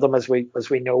Wijnaldum, as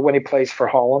we know, when he plays for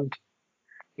Holland,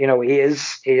 he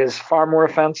is far more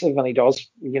offensive, and he does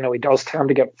tend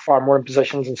to get far more in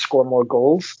positions and score more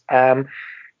goals.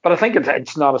 But I think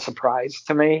it's not a surprise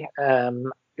to me.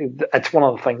 It's one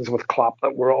of the things with Klopp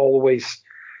that we're always,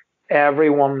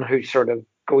 everyone who sort of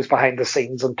goes behind the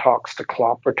scenes and talks to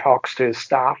Klopp or talks to his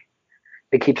staff,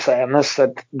 they keep saying this,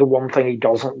 that the one thing he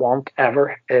doesn't want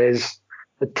ever is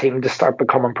the team to start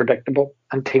becoming predictable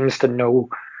and teams to know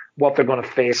what they're going to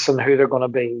face and who they're going to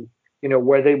be,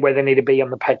 where they need to be on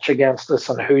the pitch against us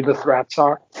and who the threats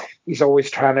are. He's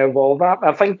always trying to evolve that.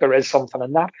 I think there is something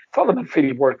in that. I thought the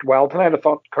midfield worked well tonight. I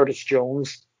thought Curtis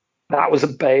Jones, that was a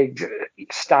big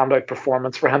standout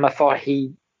performance for him. I thought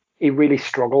he really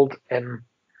struggled in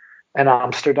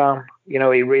Amsterdam. He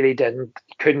really didn't.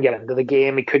 He couldn't get into the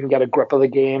game. He couldn't get a grip of the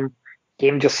game.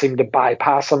 Game just seemed to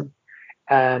bypass him.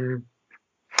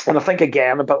 And I think,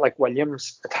 again, a bit like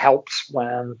Williams, it helps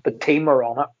when the team are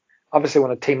on it. Obviously,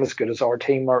 when a team as good as our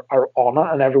team are on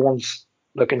it and everyone's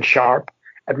looking sharp,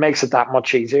 it makes it that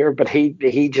much easier. But he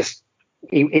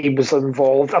was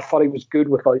involved. I thought he was good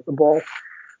without the ball.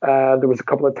 There was a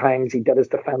couple of times he did his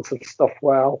defensive stuff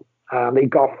well. He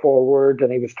got forward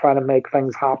and he was trying to make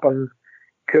things happen.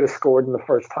 Could have scored in the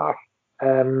first half.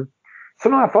 So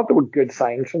no, I thought there were good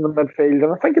signs from the midfield,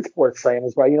 and I think it's worth saying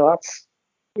as well. That's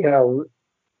in the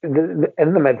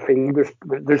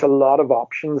midfield. There's a lot of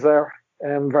options there.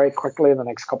 Very quickly in the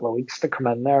next couple of weeks to come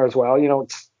in there as well.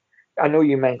 I know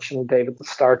you mentioned, Dave, at the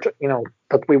start,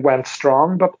 that we went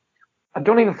strong, but I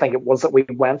don't even think it was that we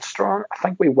went strong. I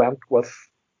think we went with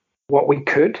what we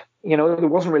could. There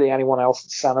wasn't really anyone else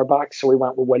at centre back, so we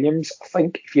went with Williams. I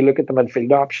think if you look at the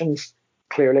midfield options,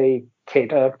 clearly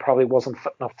Keita probably wasn't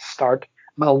fit enough to start.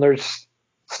 Milner's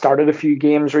started a few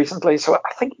games recently, so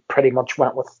I think he pretty much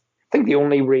went with. I think the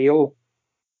only real,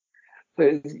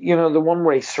 the one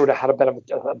where he sort of had a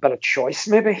bit of choice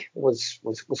maybe was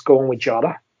going with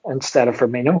Jota instead of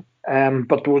Firmino.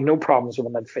 But there were no problems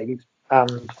with the midfield,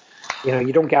 and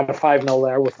you don't get a 5-0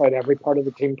 there without every part of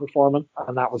the team performing,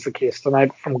 and that was the case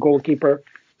tonight. From goalkeeper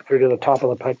through to the top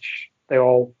of the pitch, they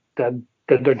all did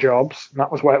their jobs, and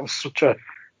that was why it was such a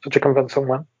convincing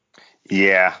win.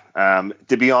 Yeah,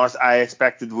 to be honest, I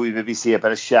expected we maybe see a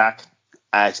bit of Shaq.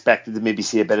 I expected to maybe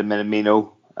see a bit of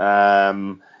Minamino,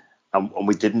 and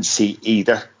we didn't see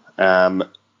either.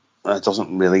 It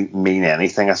doesn't really mean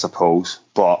anything, I suppose.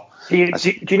 But do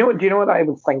you know what I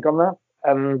would think on that?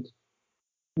 And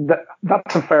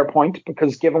that's a fair point,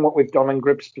 because given what we've done in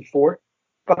groups before,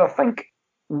 but I think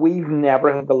we've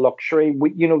never had the luxury.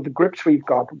 The groups we've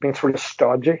got have been sort of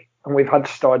stodgy, and we've had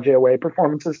stodgy away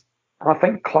performances. And I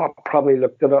think Klopp probably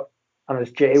looked at it, and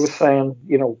as Jay was saying,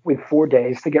 we've 4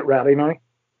 days to get ready now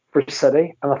for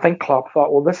City, and I think Klopp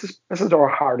thought, well, this is our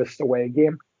hardest away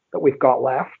game that we've got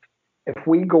left. If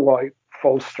we go out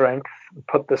full strength and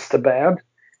put this to bed,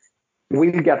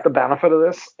 we'll get the benefit of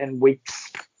this in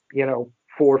weeks,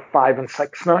 4, 5, and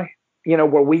 6 now,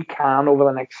 where we can, over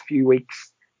the next few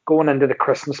weeks, going into the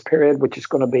Christmas period, which is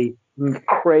going to be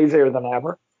crazier than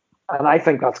ever. And I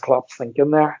think that's Klopp's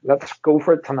thinking there. Let's go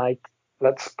for it tonight.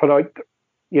 Let's put out,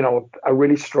 a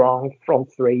really strong front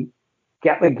three,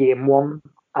 get the game won,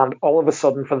 and all of a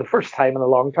sudden, for the first time in a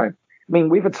long time, I mean,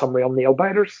 we've had some real nail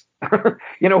biters.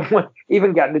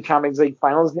 Even getting to Champions League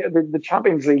finals, the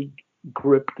Champions League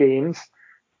group games,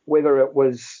 whether it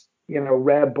was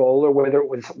Red Bull or whether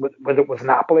it was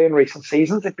Napoli in recent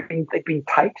seasons, they've been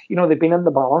tight. They've been in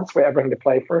the balance with everything to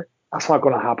play for. That's not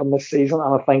going to happen this season,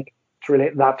 and I think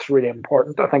that's really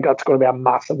important. I think that's going to be a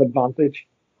massive advantage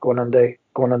going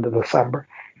into December.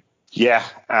 Yeah,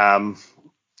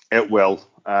 it will.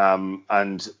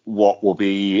 And what will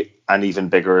be an even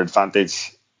bigger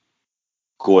advantage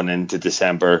going into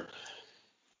December,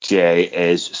 Jay,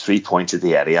 is 3 points at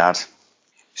the Etihad.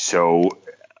 So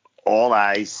all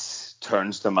eyes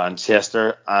turns to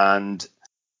Manchester, and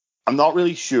I'm not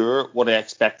really sure what I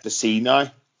expect to see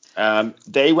now. I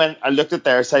looked at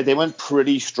their side, they went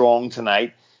pretty strong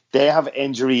tonight. They have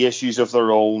injury issues of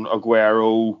their own.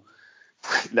 Aguero,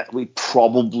 we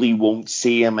probably won't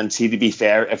see him, and see, to be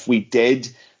fair, if we did,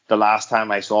 the last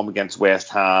time I saw him against West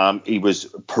Ham, he was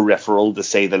peripheral, to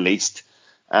say the least.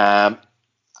 And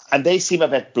they seem a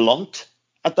bit blunt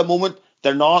at the moment.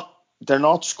 They're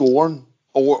not scoring,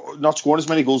 or not scoring as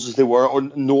many goals as they were,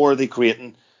 nor are they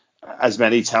creating as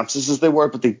many chances as they were,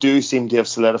 but they do seem to have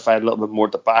solidified a little bit more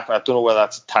at the back. I don't know whether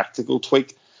that's a tactical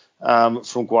tweak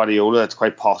from Guardiola. It's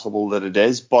quite possible that it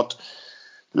is. But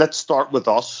let's start with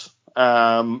us.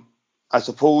 I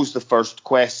suppose the first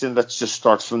question, let's just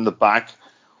start from the back.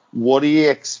 What do you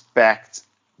expect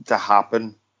to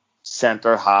happen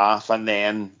centre half, and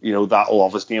then that will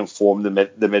obviously inform the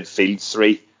midfield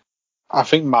three? I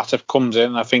think Matip comes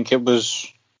in. I think it was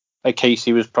like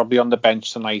Casey was probably on the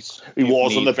bench tonight. He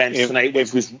was on the bench tonight,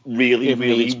 which was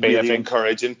really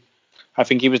encouraging. I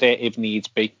think he was there if needs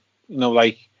be.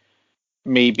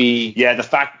 Maybe. Yeah, the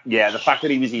fact that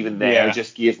he was even there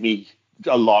just gave me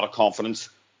a lot of confidence.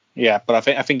 Yeah, but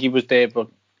I think he was there, but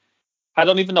I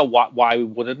don't even know why we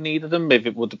would have needed him. If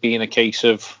it would have been a case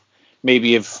of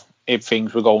maybe if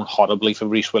things were going horribly for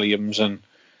Reece Williams and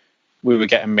we were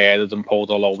getting murdered and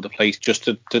pulled all over the place, just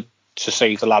to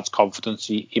save the lad's confidence,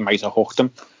 he might have hooked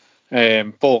him.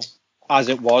 But as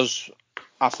it was,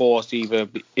 I thought either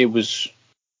it was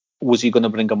he going to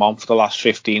bring him on for the last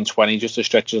 15, 20 just to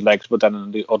stretch his legs, but then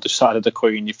on the other side of the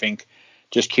coin, you think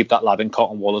just keep that lad in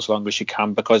cotton wool as long as you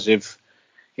can, because if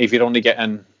you're only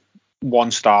getting one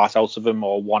start out of him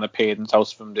or one appearance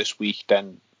out of him this week,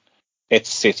 then it's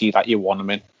City that you want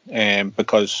him in.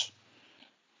 Because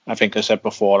I think I said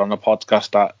before on the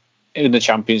podcast that in the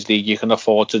Champions League you can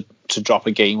afford to drop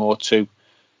a game or two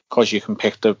because you can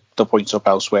pick the points up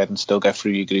elsewhere and still get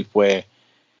through your group, where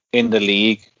in the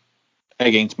league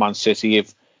against Man City,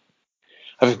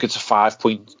 I think it's a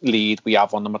 5-point lead we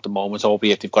have on them at the moment,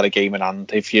 albeit they've got a game in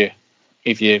hand. If you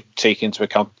take into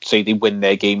account, say they win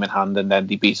their game in hand and then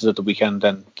they beat us at the weekend,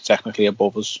 then technically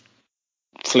above us.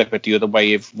 Flip it the other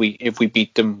way, if we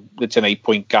beat them, it's an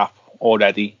 8-point gap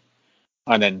already,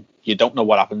 and then you don't know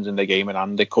what happens in the game in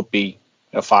hand. It could be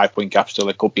a 5-point gap still,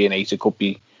 it could be an 8, it could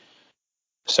be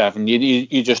 7.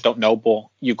 You just don't know, but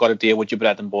you've got to deal with your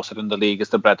bread and butter in the league.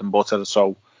 It's the bread and butter,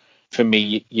 so for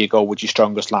me, you go with your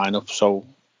strongest lineup. So,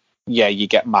 yeah, you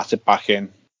get Matip back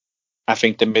in. I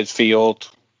think the midfield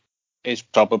is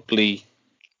probably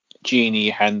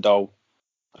Gini, Hendo.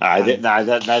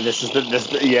 This is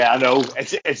yeah, I know.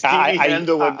 It's Gini,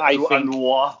 Hendo, and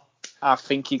what? I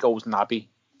think he goes Naby.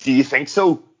 Do you think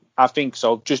so? I think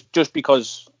so. Just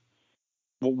because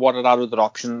what are our other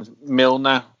options?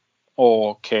 Milner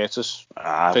or Curtis?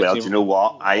 Well, do you know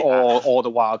what? Or the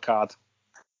wild card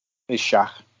is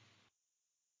Shaq.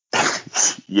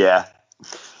 Yeah.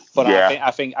 But yeah.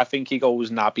 I think he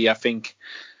goes Naby. I think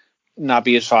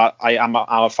Naby is far. I'm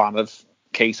a fan of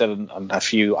Keita and a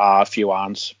few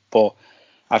aren't, but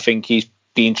I think he's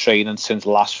been training since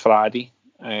last Friday.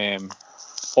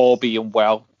 All being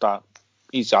well, that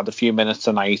he's had a few minutes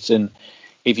tonight, and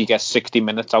if you get 60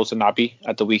 minutes out of Naby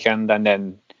at the weekend, and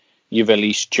then you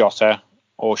release Jota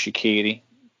or Shaqiri,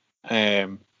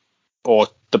 or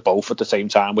the both at the same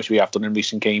time, which we have done in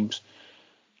recent games,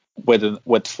 with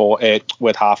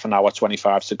half an hour,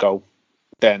 25 to go,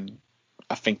 then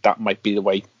I think that might be the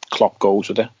way Klopp goes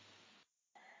with it.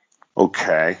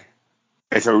 Okay.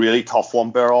 It's a really tough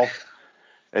one, Beryl.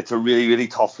 It's a really, really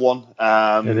tough one.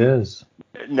 It is.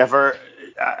 Never,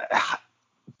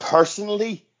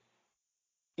 personally,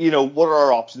 what are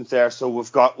our options there? So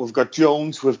we've got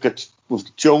Jones, we've got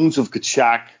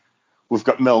Shaq, we've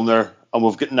got Milner, and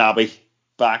we've got Naby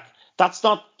back. That's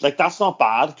not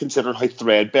bad considering how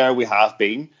threadbare we have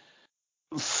been.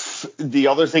 The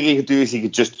other thing he could do is he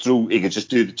could just do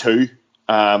the 2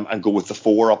 and go with the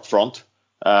 4 up front.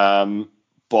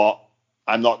 But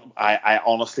I'm not. I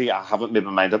honestly haven't made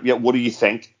my mind up yet. What do you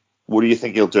think? What do you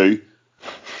think he'll do?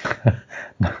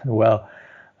 Well,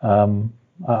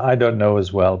 I don't know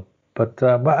as well. But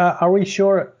are we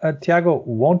sure Thiago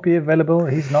won't be available?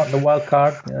 He's not the wild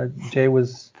card. Jay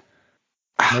was.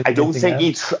 I don't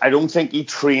think he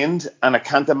trained, and I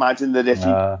can't imagine that if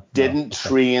he didn't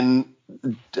train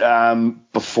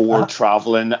before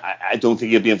traveling, I don't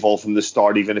think he'll be involved from the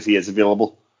start, even if he is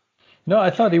available. No,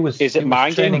 I thought he was. Is it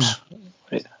mind games?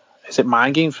 Is it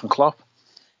mind games from Klopp?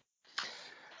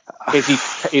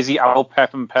 Is he out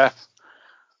Pep and Pep?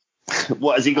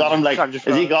 What has he got him like?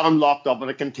 Has he got him locked up in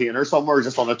a container somewhere,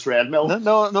 just on a treadmill?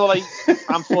 No. Like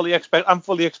I'm fully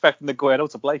expecting the Aguero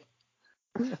to play.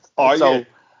 Are you?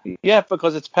 Yeah,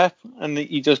 because it's Pep, and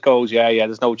he just goes, yeah.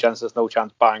 There's no chance.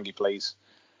 Bang, he plays.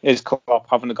 Is Klopp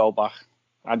having to go back?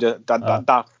 I could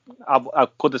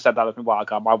have said that if my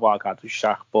wildcard was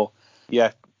Shaq, but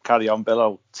yeah, carry on,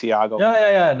 Bill. Thiago.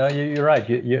 Yeah. No, you're right.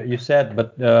 You said,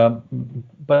 but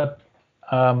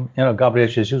Gabriel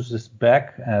Jesus is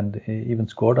back and he even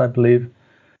scored, I believe.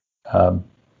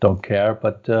 Don't care,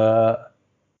 but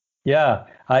yeah,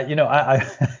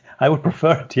 I would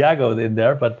prefer Thiago in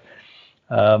there, but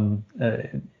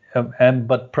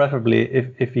but preferably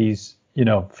if he's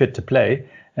fit to play,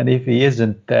 and if he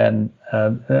isn't, then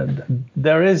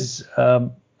there is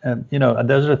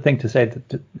there's a thing to say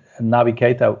that Naby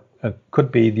Keita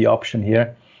could be the option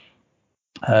here.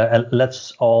 And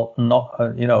let's all not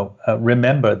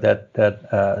remember that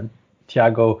Naby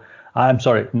Keita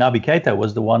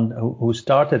was the one who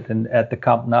started at the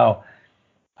Camp Nou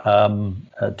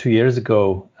 2 years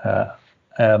ago,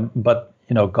 but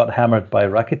got hammered by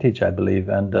Rakitic, I believe,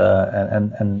 and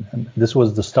this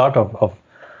was the start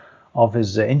of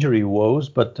his injury woes.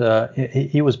 But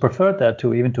he was preferred there to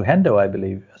Hendo, I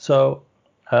believe. So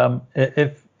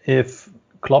if if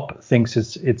Klopp thinks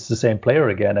it's the same player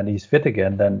again and he's fit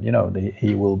again, then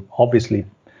he will obviously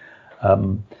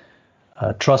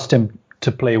trust him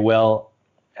to play well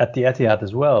at the Etihad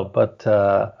as well. But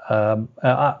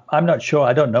I'm not sure.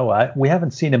 I don't know. We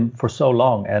haven't seen him for so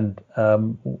long, and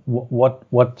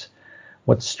what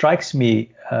strikes me,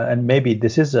 and maybe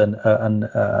this is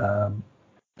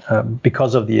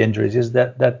because of the injuries, is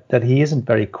that he isn't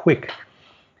very quick,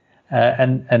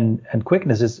 and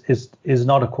quickness is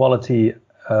not a quality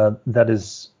that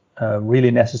is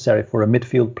really necessary for a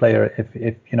midfield player.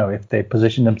 If they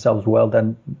position themselves well,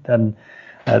 then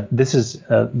this is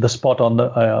the spot on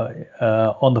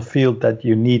the field that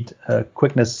you need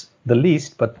quickness the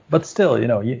least. But still,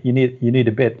 you need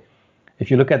a bit. If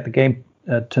you look at the game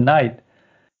tonight,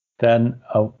 then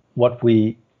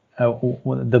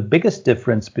the biggest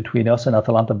difference between us and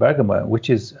Atalanta Bergamo, which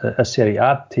is a Serie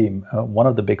A team, one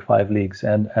of the big five leagues,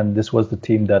 and this was the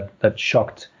team that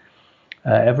shocked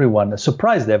everyone,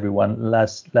 surprised everyone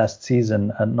last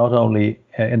season, and not only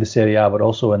in the Serie A but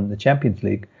also in the Champions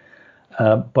League.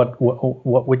 But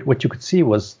what you could see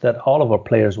was that all of our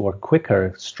players were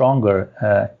quicker, stronger,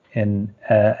 and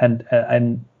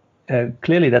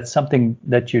clearly that's something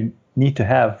that you need to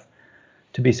have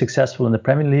to be successful in the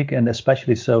Premier League, and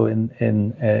especially so in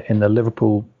the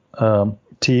Liverpool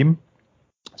team.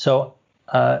 So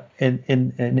I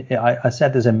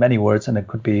said this in many words, and it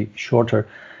could be shorter.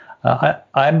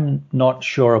 I'm not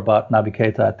sure about Naby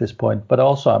Keita at this point, but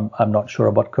also I'm not sure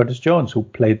about Curtis Jones, who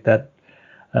played the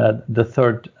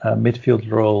third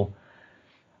midfield role.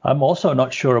 I'm also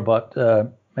not sure about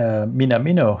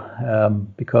Minamino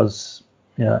because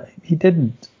he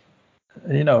didn't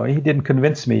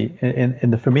convince me in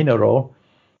the Firmino role.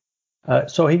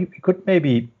 So he could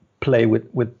maybe play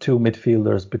with two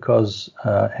midfielders because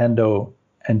Hendo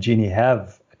and Gini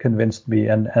have convinced me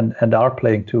and are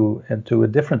playing to a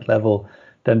different level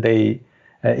than they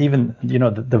even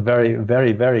the very,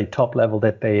 very, very top level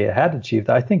that they had achieved.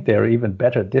 I think they're even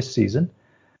better this season.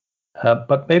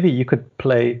 But maybe you could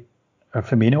play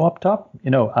Firmino up top,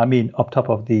 up top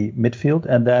of the midfield,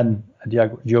 and then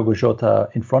Diogo Jota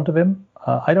in front of him.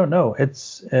 I don't know.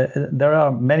 There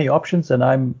are many options, and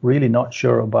I'm really not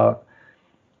sure about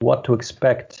what to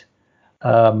expect.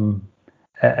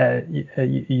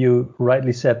 You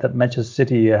rightly said that Manchester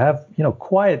City have,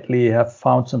 quietly have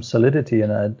found some solidity,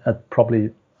 and it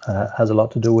probably has a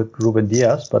lot to do with Ruben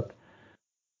Dias. But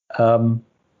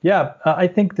I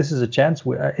think this is a chance.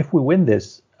 If we win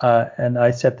this, and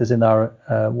I said this in our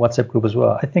WhatsApp group as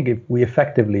well, I think if we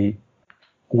effectively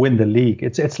win the league,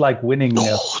 it's like winning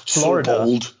Florida. So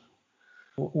bold.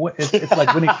 It's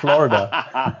like winning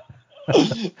Florida.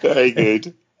 Very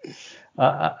good.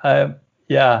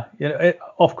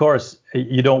 Of course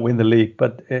you don't win the league,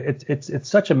 but it's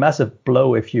such a massive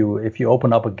blow if you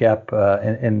open up a gap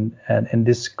in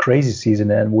this crazy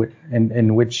season and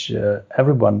in which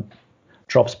everyone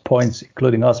drops points,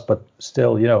 including us. But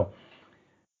still,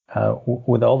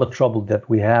 with all the trouble that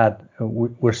we had,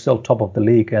 we're still top of the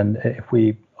league. And if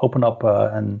we open up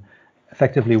and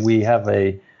effectively we have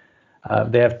they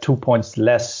have 2 points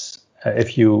less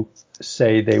if you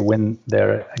say they win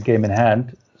their game in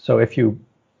hand. So if you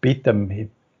beat them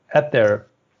at their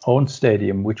own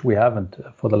stadium, which we haven't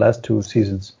for the last two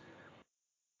seasons,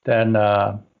 then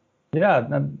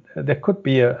then there could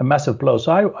be a massive blow.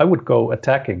 So I would go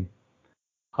attacking.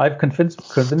 I've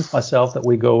convinced myself that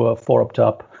we go 4 up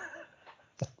top.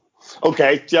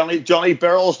 Okay, Johnny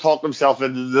Barrow's talked himself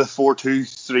into the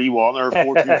 4-2-3-1 or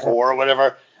 4-2-4 or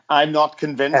whatever. I'm not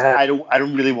convinced. I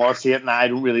don't really want to see it, and I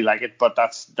don't really like it. But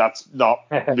that's not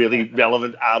really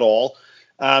relevant at all.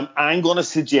 I'm going to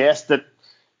suggest that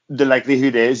the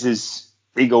likelihood is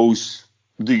he goes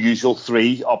the usual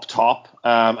 3 up top,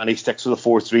 and he sticks with a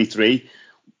 4-3-3.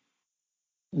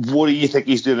 What do you think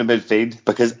he's doing in midfield?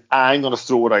 Because I'm going to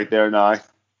throw it out there now,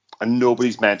 and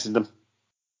nobody's mentioned him.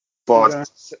 But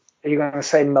are you going to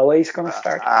say Millie's going to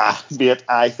start? Mate,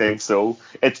 I think so.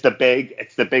 It's the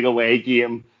big away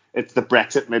game. It's the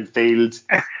Brexit midfield.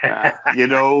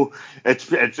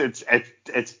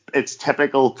 It's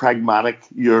typical pragmatic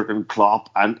Jurgen Klopp,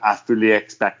 and I fully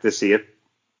expect to see it.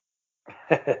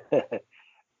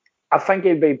 I think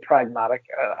he'd be pragmatic.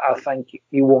 I think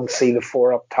you won't see the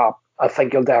 4 up top. I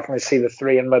think you'll definitely see the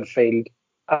 3 in midfield.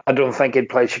 I don't think he'd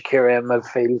play Shaqiri in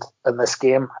midfield in this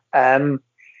game.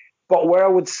 But where I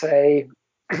would say,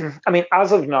 I mean,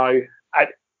 as of now,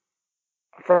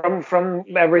 from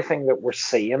everything that we're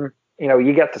seeing,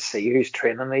 you get to see who's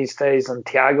training these days, and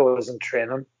Thiago isn't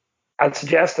training. I'd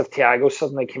suggest if Thiago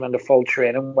suddenly came into full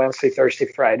training Wednesday, Thursday,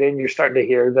 Friday, and you're starting to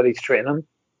hear that he's training,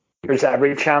 there's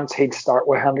every chance he'd start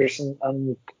with Henderson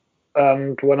and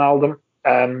and Wijnaldum.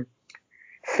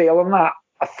 Failing that,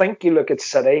 I think you look at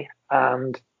City,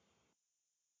 and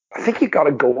I think you've got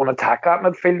to go and attack that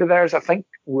midfield of theirs. I think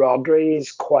Rodri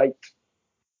is quite,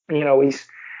 he's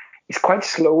quite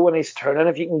slow when he's turning.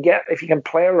 If you can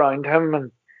play around him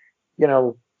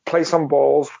and play some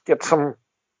balls, get some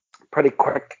pretty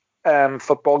quick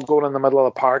football going in the middle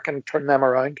of the park and turn them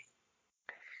around,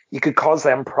 you could cause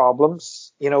them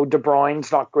problems. De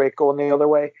Bruyne's not great going the other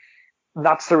way.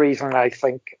 That's the reason I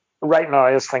think right now,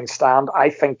 as things stand, I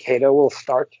think Keita will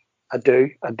start. I do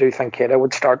think Keita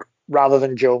would start rather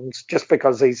than Jones, just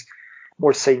because he's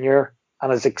more senior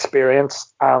and his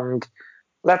experience. And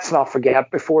let's not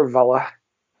forget, before Villa,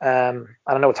 and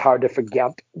I know it's hard to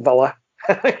forget Villa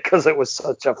because it was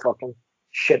such a fucking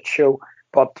shit show,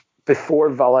 but before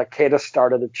Villa, Keita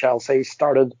started at Chelsea,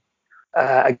 started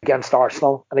against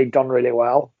Arsenal, and he'd done really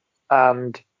well.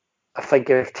 And I think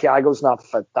if Thiago's not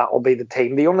fit, that will be the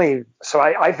team.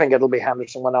 I think it'll be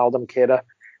Henderson, Wijnaldum, Keita,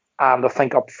 and I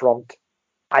think up front,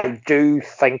 I do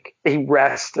think he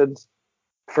rested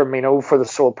Firmino for the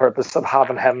sole purpose of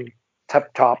having him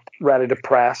tip top, ready to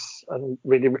press and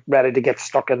really ready to get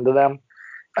stuck into them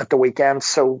at the weekend.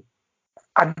 So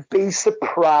I'd be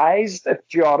surprised if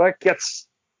Jota gets.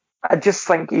 I just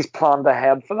think he's planned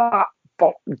ahead for that,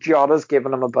 but Jota's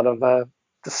given him a bit of a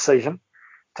decision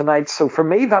tonight. So for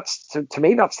me, that's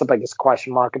the biggest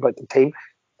question mark about the team.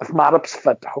 If Matip's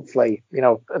fit, hopefully,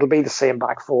 it'll be the same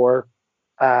back four.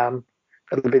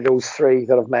 It'll be those three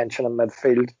that I've mentioned in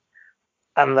midfield,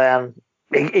 and then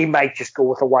he might just go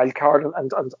with a wild card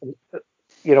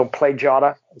and play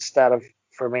Jota instead of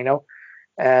Firmino.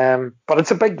 But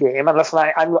it's a big game, and listen,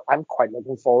 I'm quite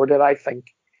looking forward to it. I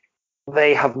think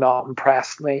they have not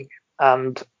impressed me,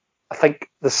 and I think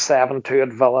the 7-2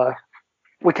 at Villa,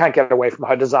 we can't get away from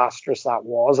how disastrous that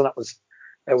was, and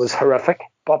it was horrific.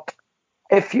 But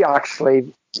if you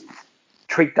actually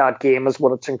treat that game as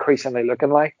what it's increasingly looking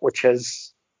like, which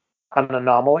is an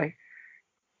anomaly,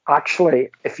 actually,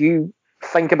 if you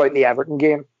think about the Everton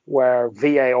game where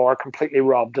VAR completely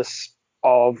robbed us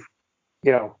of,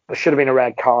 there should have been a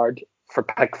red card for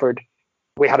Pickford.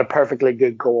 We had a perfectly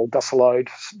good goal disallowed.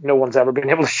 No one's ever been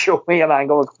able to show me an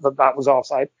angle that was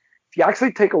offside. If you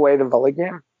actually take away the Villa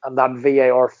game and that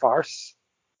VAR farce,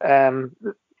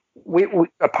 we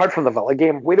apart from the Villa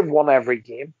game, we'd have won every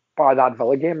game by that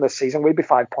Villa game this season. We'd be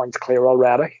 5 points clear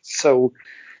already. So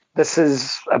this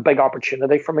is a big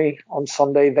opportunity for me on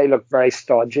Sunday. They look very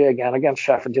stodgy again against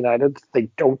Sheffield United.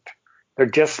 They're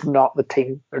just not the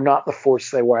team. They're not the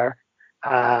force they were.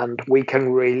 And we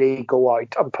can really go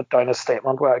out and put down a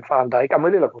statement without Van Dijk. I'm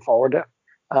really looking forward to it.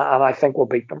 And I think we'll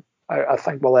beat them. I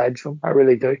think we'll edge them. I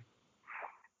really do.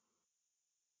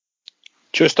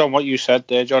 Just on what you said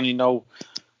there, Johnny,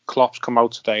 Klopp's come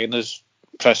out today in his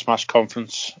press match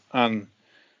conference and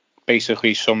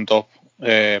basically summed up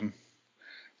the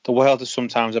world is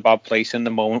sometimes a bad place. In the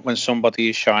moment when somebody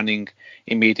is shining,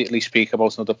 immediately speak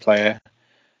about another player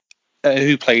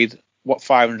who played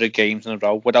 500 games in a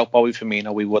row. Without Bobby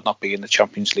Firmino, we would not be in the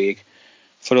Champions League.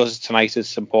 For us tonight,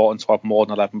 it's important to have more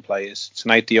than 11 players.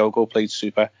 Tonight, Diogo played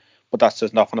super, but that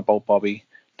says nothing about Bobby.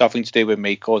 Nothing to do with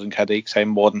me causing headaches. I'm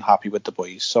more than happy with the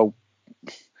boys. So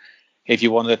if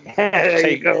you want to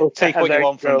take what you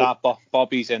want from that,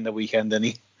 Bobby's in the weekend, isn't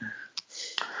he?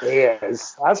 He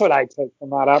is. That's what I take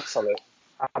from that.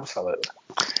 Absolutely.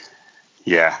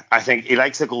 Yeah, I think he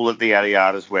likes a goal at the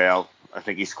Etihad as well. I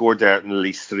think he scored there on at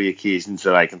least 3 occasions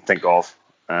that I can think of,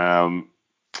 and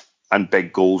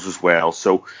big goals as well.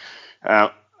 So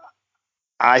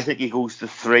I think he goes to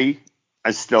 3.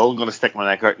 I'm still going to stick my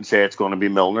neck out and say it's going to be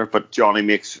Milner, but Johnny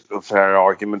makes a fair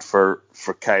argument for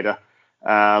Keita.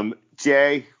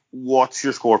 Jay, what's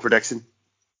your score prediction?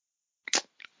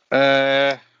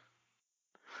 Right,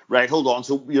 hold on.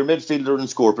 So your midfielder and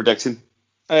score prediction?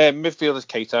 Midfield is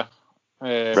Keita.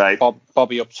 Right.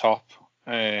 Bobby up top.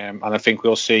 And I think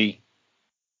we'll see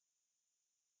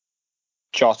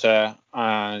Jota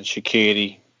and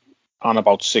Shaqiri on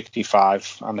about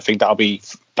 65, and I think that'll be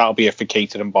it for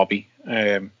Keita and Bobby.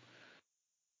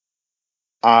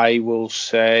 I will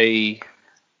say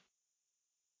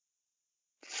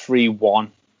 3-1.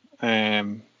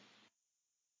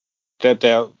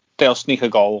 They'll sneak a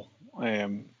goal,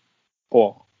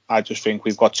 but I just think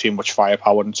we've got too much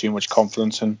firepower and too much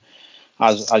confidence, and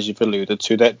as you've alluded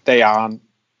to, that they aren't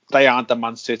the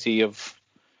Man City of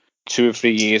 2 or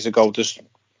 3 years ago.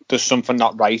 There's something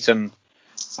not right, and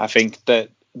I think that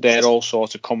they're all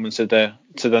sort of coming to the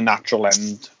natural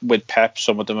end with Pep.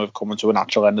 Some of them have come to a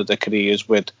natural end of their careers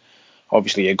with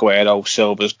obviously Aguero,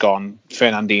 Silva's gone,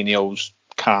 Fernandinho's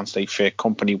can't stay fit.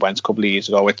 Company went a couple of years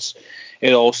ago.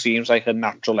 It all seems like a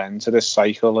natural end to this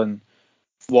cycle, and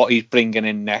what he's bringing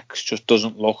in next just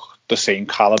doesn't look the same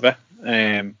caliber.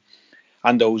 And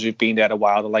those who've been there a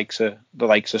while, the likes of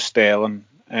Sterling,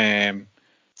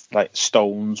 like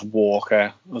Stones,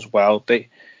 Walker as well, they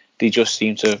just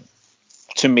seem to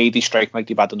me, they strike like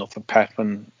they've had enough of Pep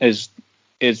and his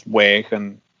work,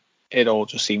 and it all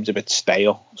just seems a bit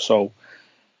stale. So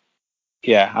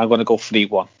yeah, I'm going to go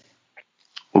 3-1.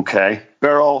 Okay,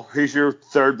 Beryl, who's your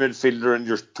third midfielder in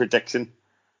your prediction?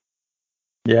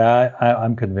 Yeah,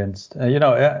 I'm convinced.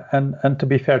 And to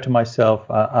be fair to myself,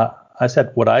 I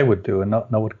said what I would do and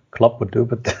not what Klopp would do.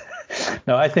 But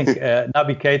no, I think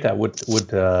Naby Keita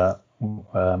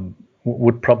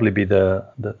would probably be the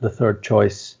third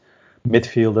choice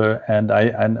midfielder, and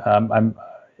I'm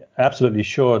absolutely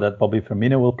sure that Bobby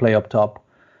Firmino will play up top,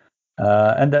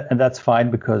 and that's fine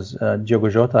because Diogo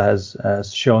Jota has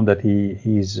shown that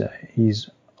he's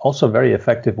also very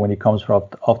effective when he comes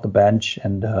off the bench,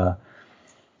 and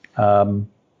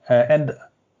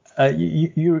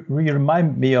you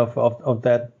remind me of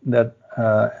that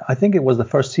I think it was the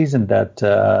first season that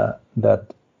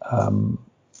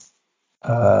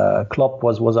Klopp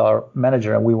was our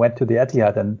manager, and we went to the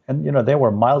Etihad, and they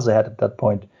were miles ahead at that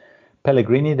point.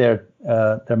 Pellegrini, their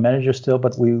manager still,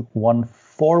 but we won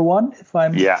 4-1 if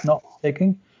I'm not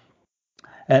mistaken.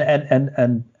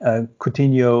 And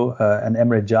Coutinho and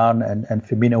Emre Can and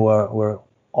Firmino were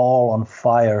all on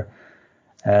fire,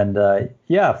 and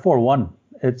 4-1.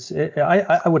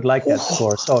 I would like that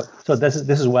score. So this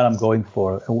is what I'm going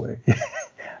for.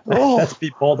 Let's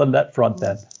be bold on that front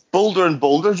then. Bolder and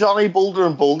bolder, Johnny. Bolder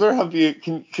and bolder.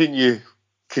 Can you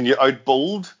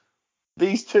outbold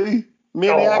these two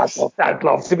maniacs? I'd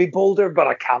love to be bolder, but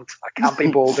I can't. I can't be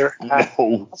bolder.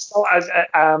 No.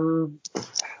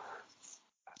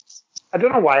 I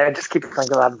don't know why. I just keep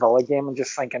thinking of that Villa game and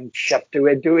just thinking, shit, do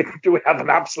we have an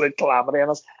absolute calamity on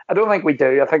us? I don't think we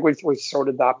do. I think we've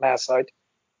sorted that mess out.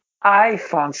 I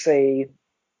fancy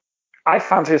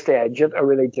us to edge it. I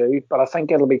really do, but I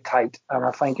think it'll be tight, and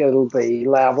I think it'll be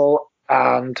level,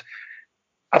 and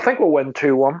I think we'll win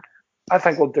 2-1. I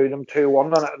think we'll do them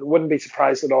 2-1, and I wouldn't be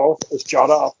surprised at all if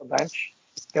Jota off the bench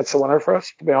gets the winner for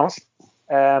us, to be honest.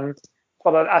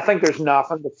 But I think there's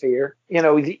nothing to fear.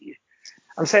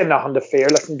 I'm saying nothing to fear.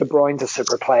 Listen, De Bruyne's a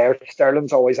super player.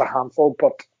 Sterling's always a handful,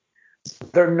 but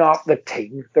they're not the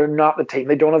team. They're not the team.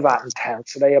 They don't have that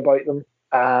intensity about them,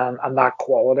 and that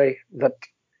quality that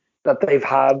they've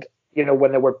had,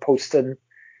 when they were posting,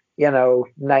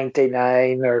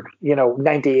 99 or,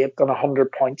 98 and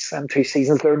 100 points in 2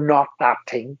 seasons. They're not that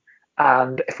team.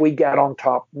 And if we get on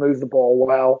top, move the ball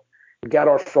well, get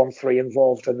our front three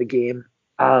involved in the game,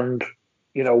 and,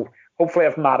 hopefully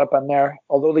have Matip in there,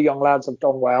 although the young lads have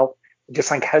done well, I just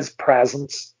think his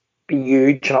presence be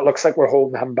huge, and it looks like we're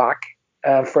holding him back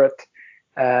for it.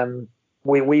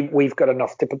 We've got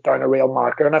enough to put down a real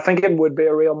marker, and I think it would be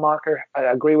a real marker. I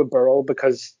agree with Burrell,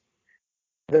 because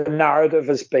the narrative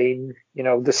has been,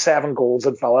 the 7 goals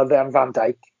at Villa, then Van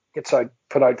Dijk gets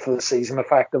put out for the season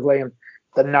effectively, and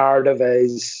the narrative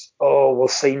is, we'll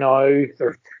see now,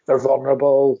 they're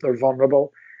vulnerable.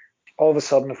 All of a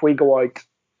sudden, if we go out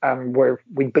and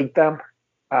we beat them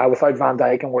without Van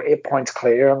Dijk, and we're 8 points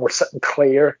clear, and we're sitting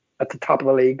clear at the top of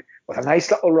the league with a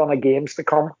nice little run of games to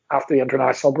come after the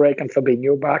international break and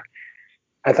Fabinho back,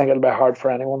 I think it'll be hard for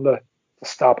anyone to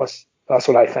stop us. That's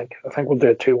what I think. I think we'll do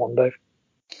a 2-1, Dave.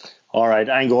 All right,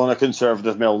 I'm going a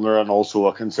conservative Milner and also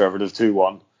a conservative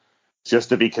 2-1, just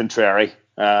to be contrary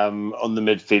on the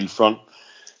midfield front.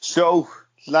 So,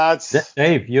 lads...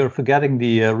 Dave, you're forgetting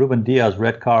the Ruben Diaz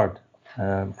red card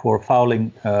for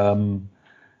fouling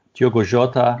Diogo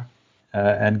Jota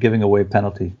and giving away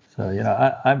penalty. So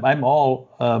I'm all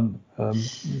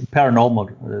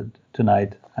paranormal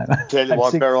tonight. Tell you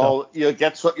what, Beryl, you'll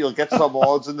get some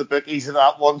odds in the bookies in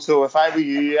that one. So if I were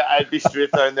you, I'd be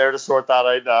straight down there to sort that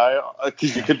out now,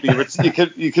 because you could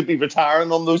be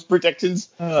retiring on those predictions.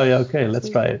 Oh yeah, okay, let's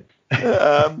try it.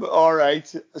 All right.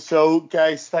 So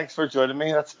guys, thanks for joining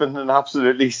me. That's been an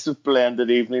absolutely splendid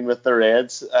evening with the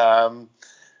Reds. And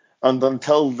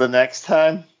until the next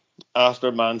time,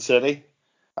 after Man City,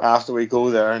 after we go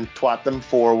there and twat them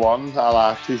 4-1 a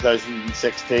la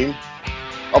 2016,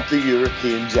 up the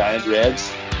European giant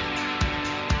Reds.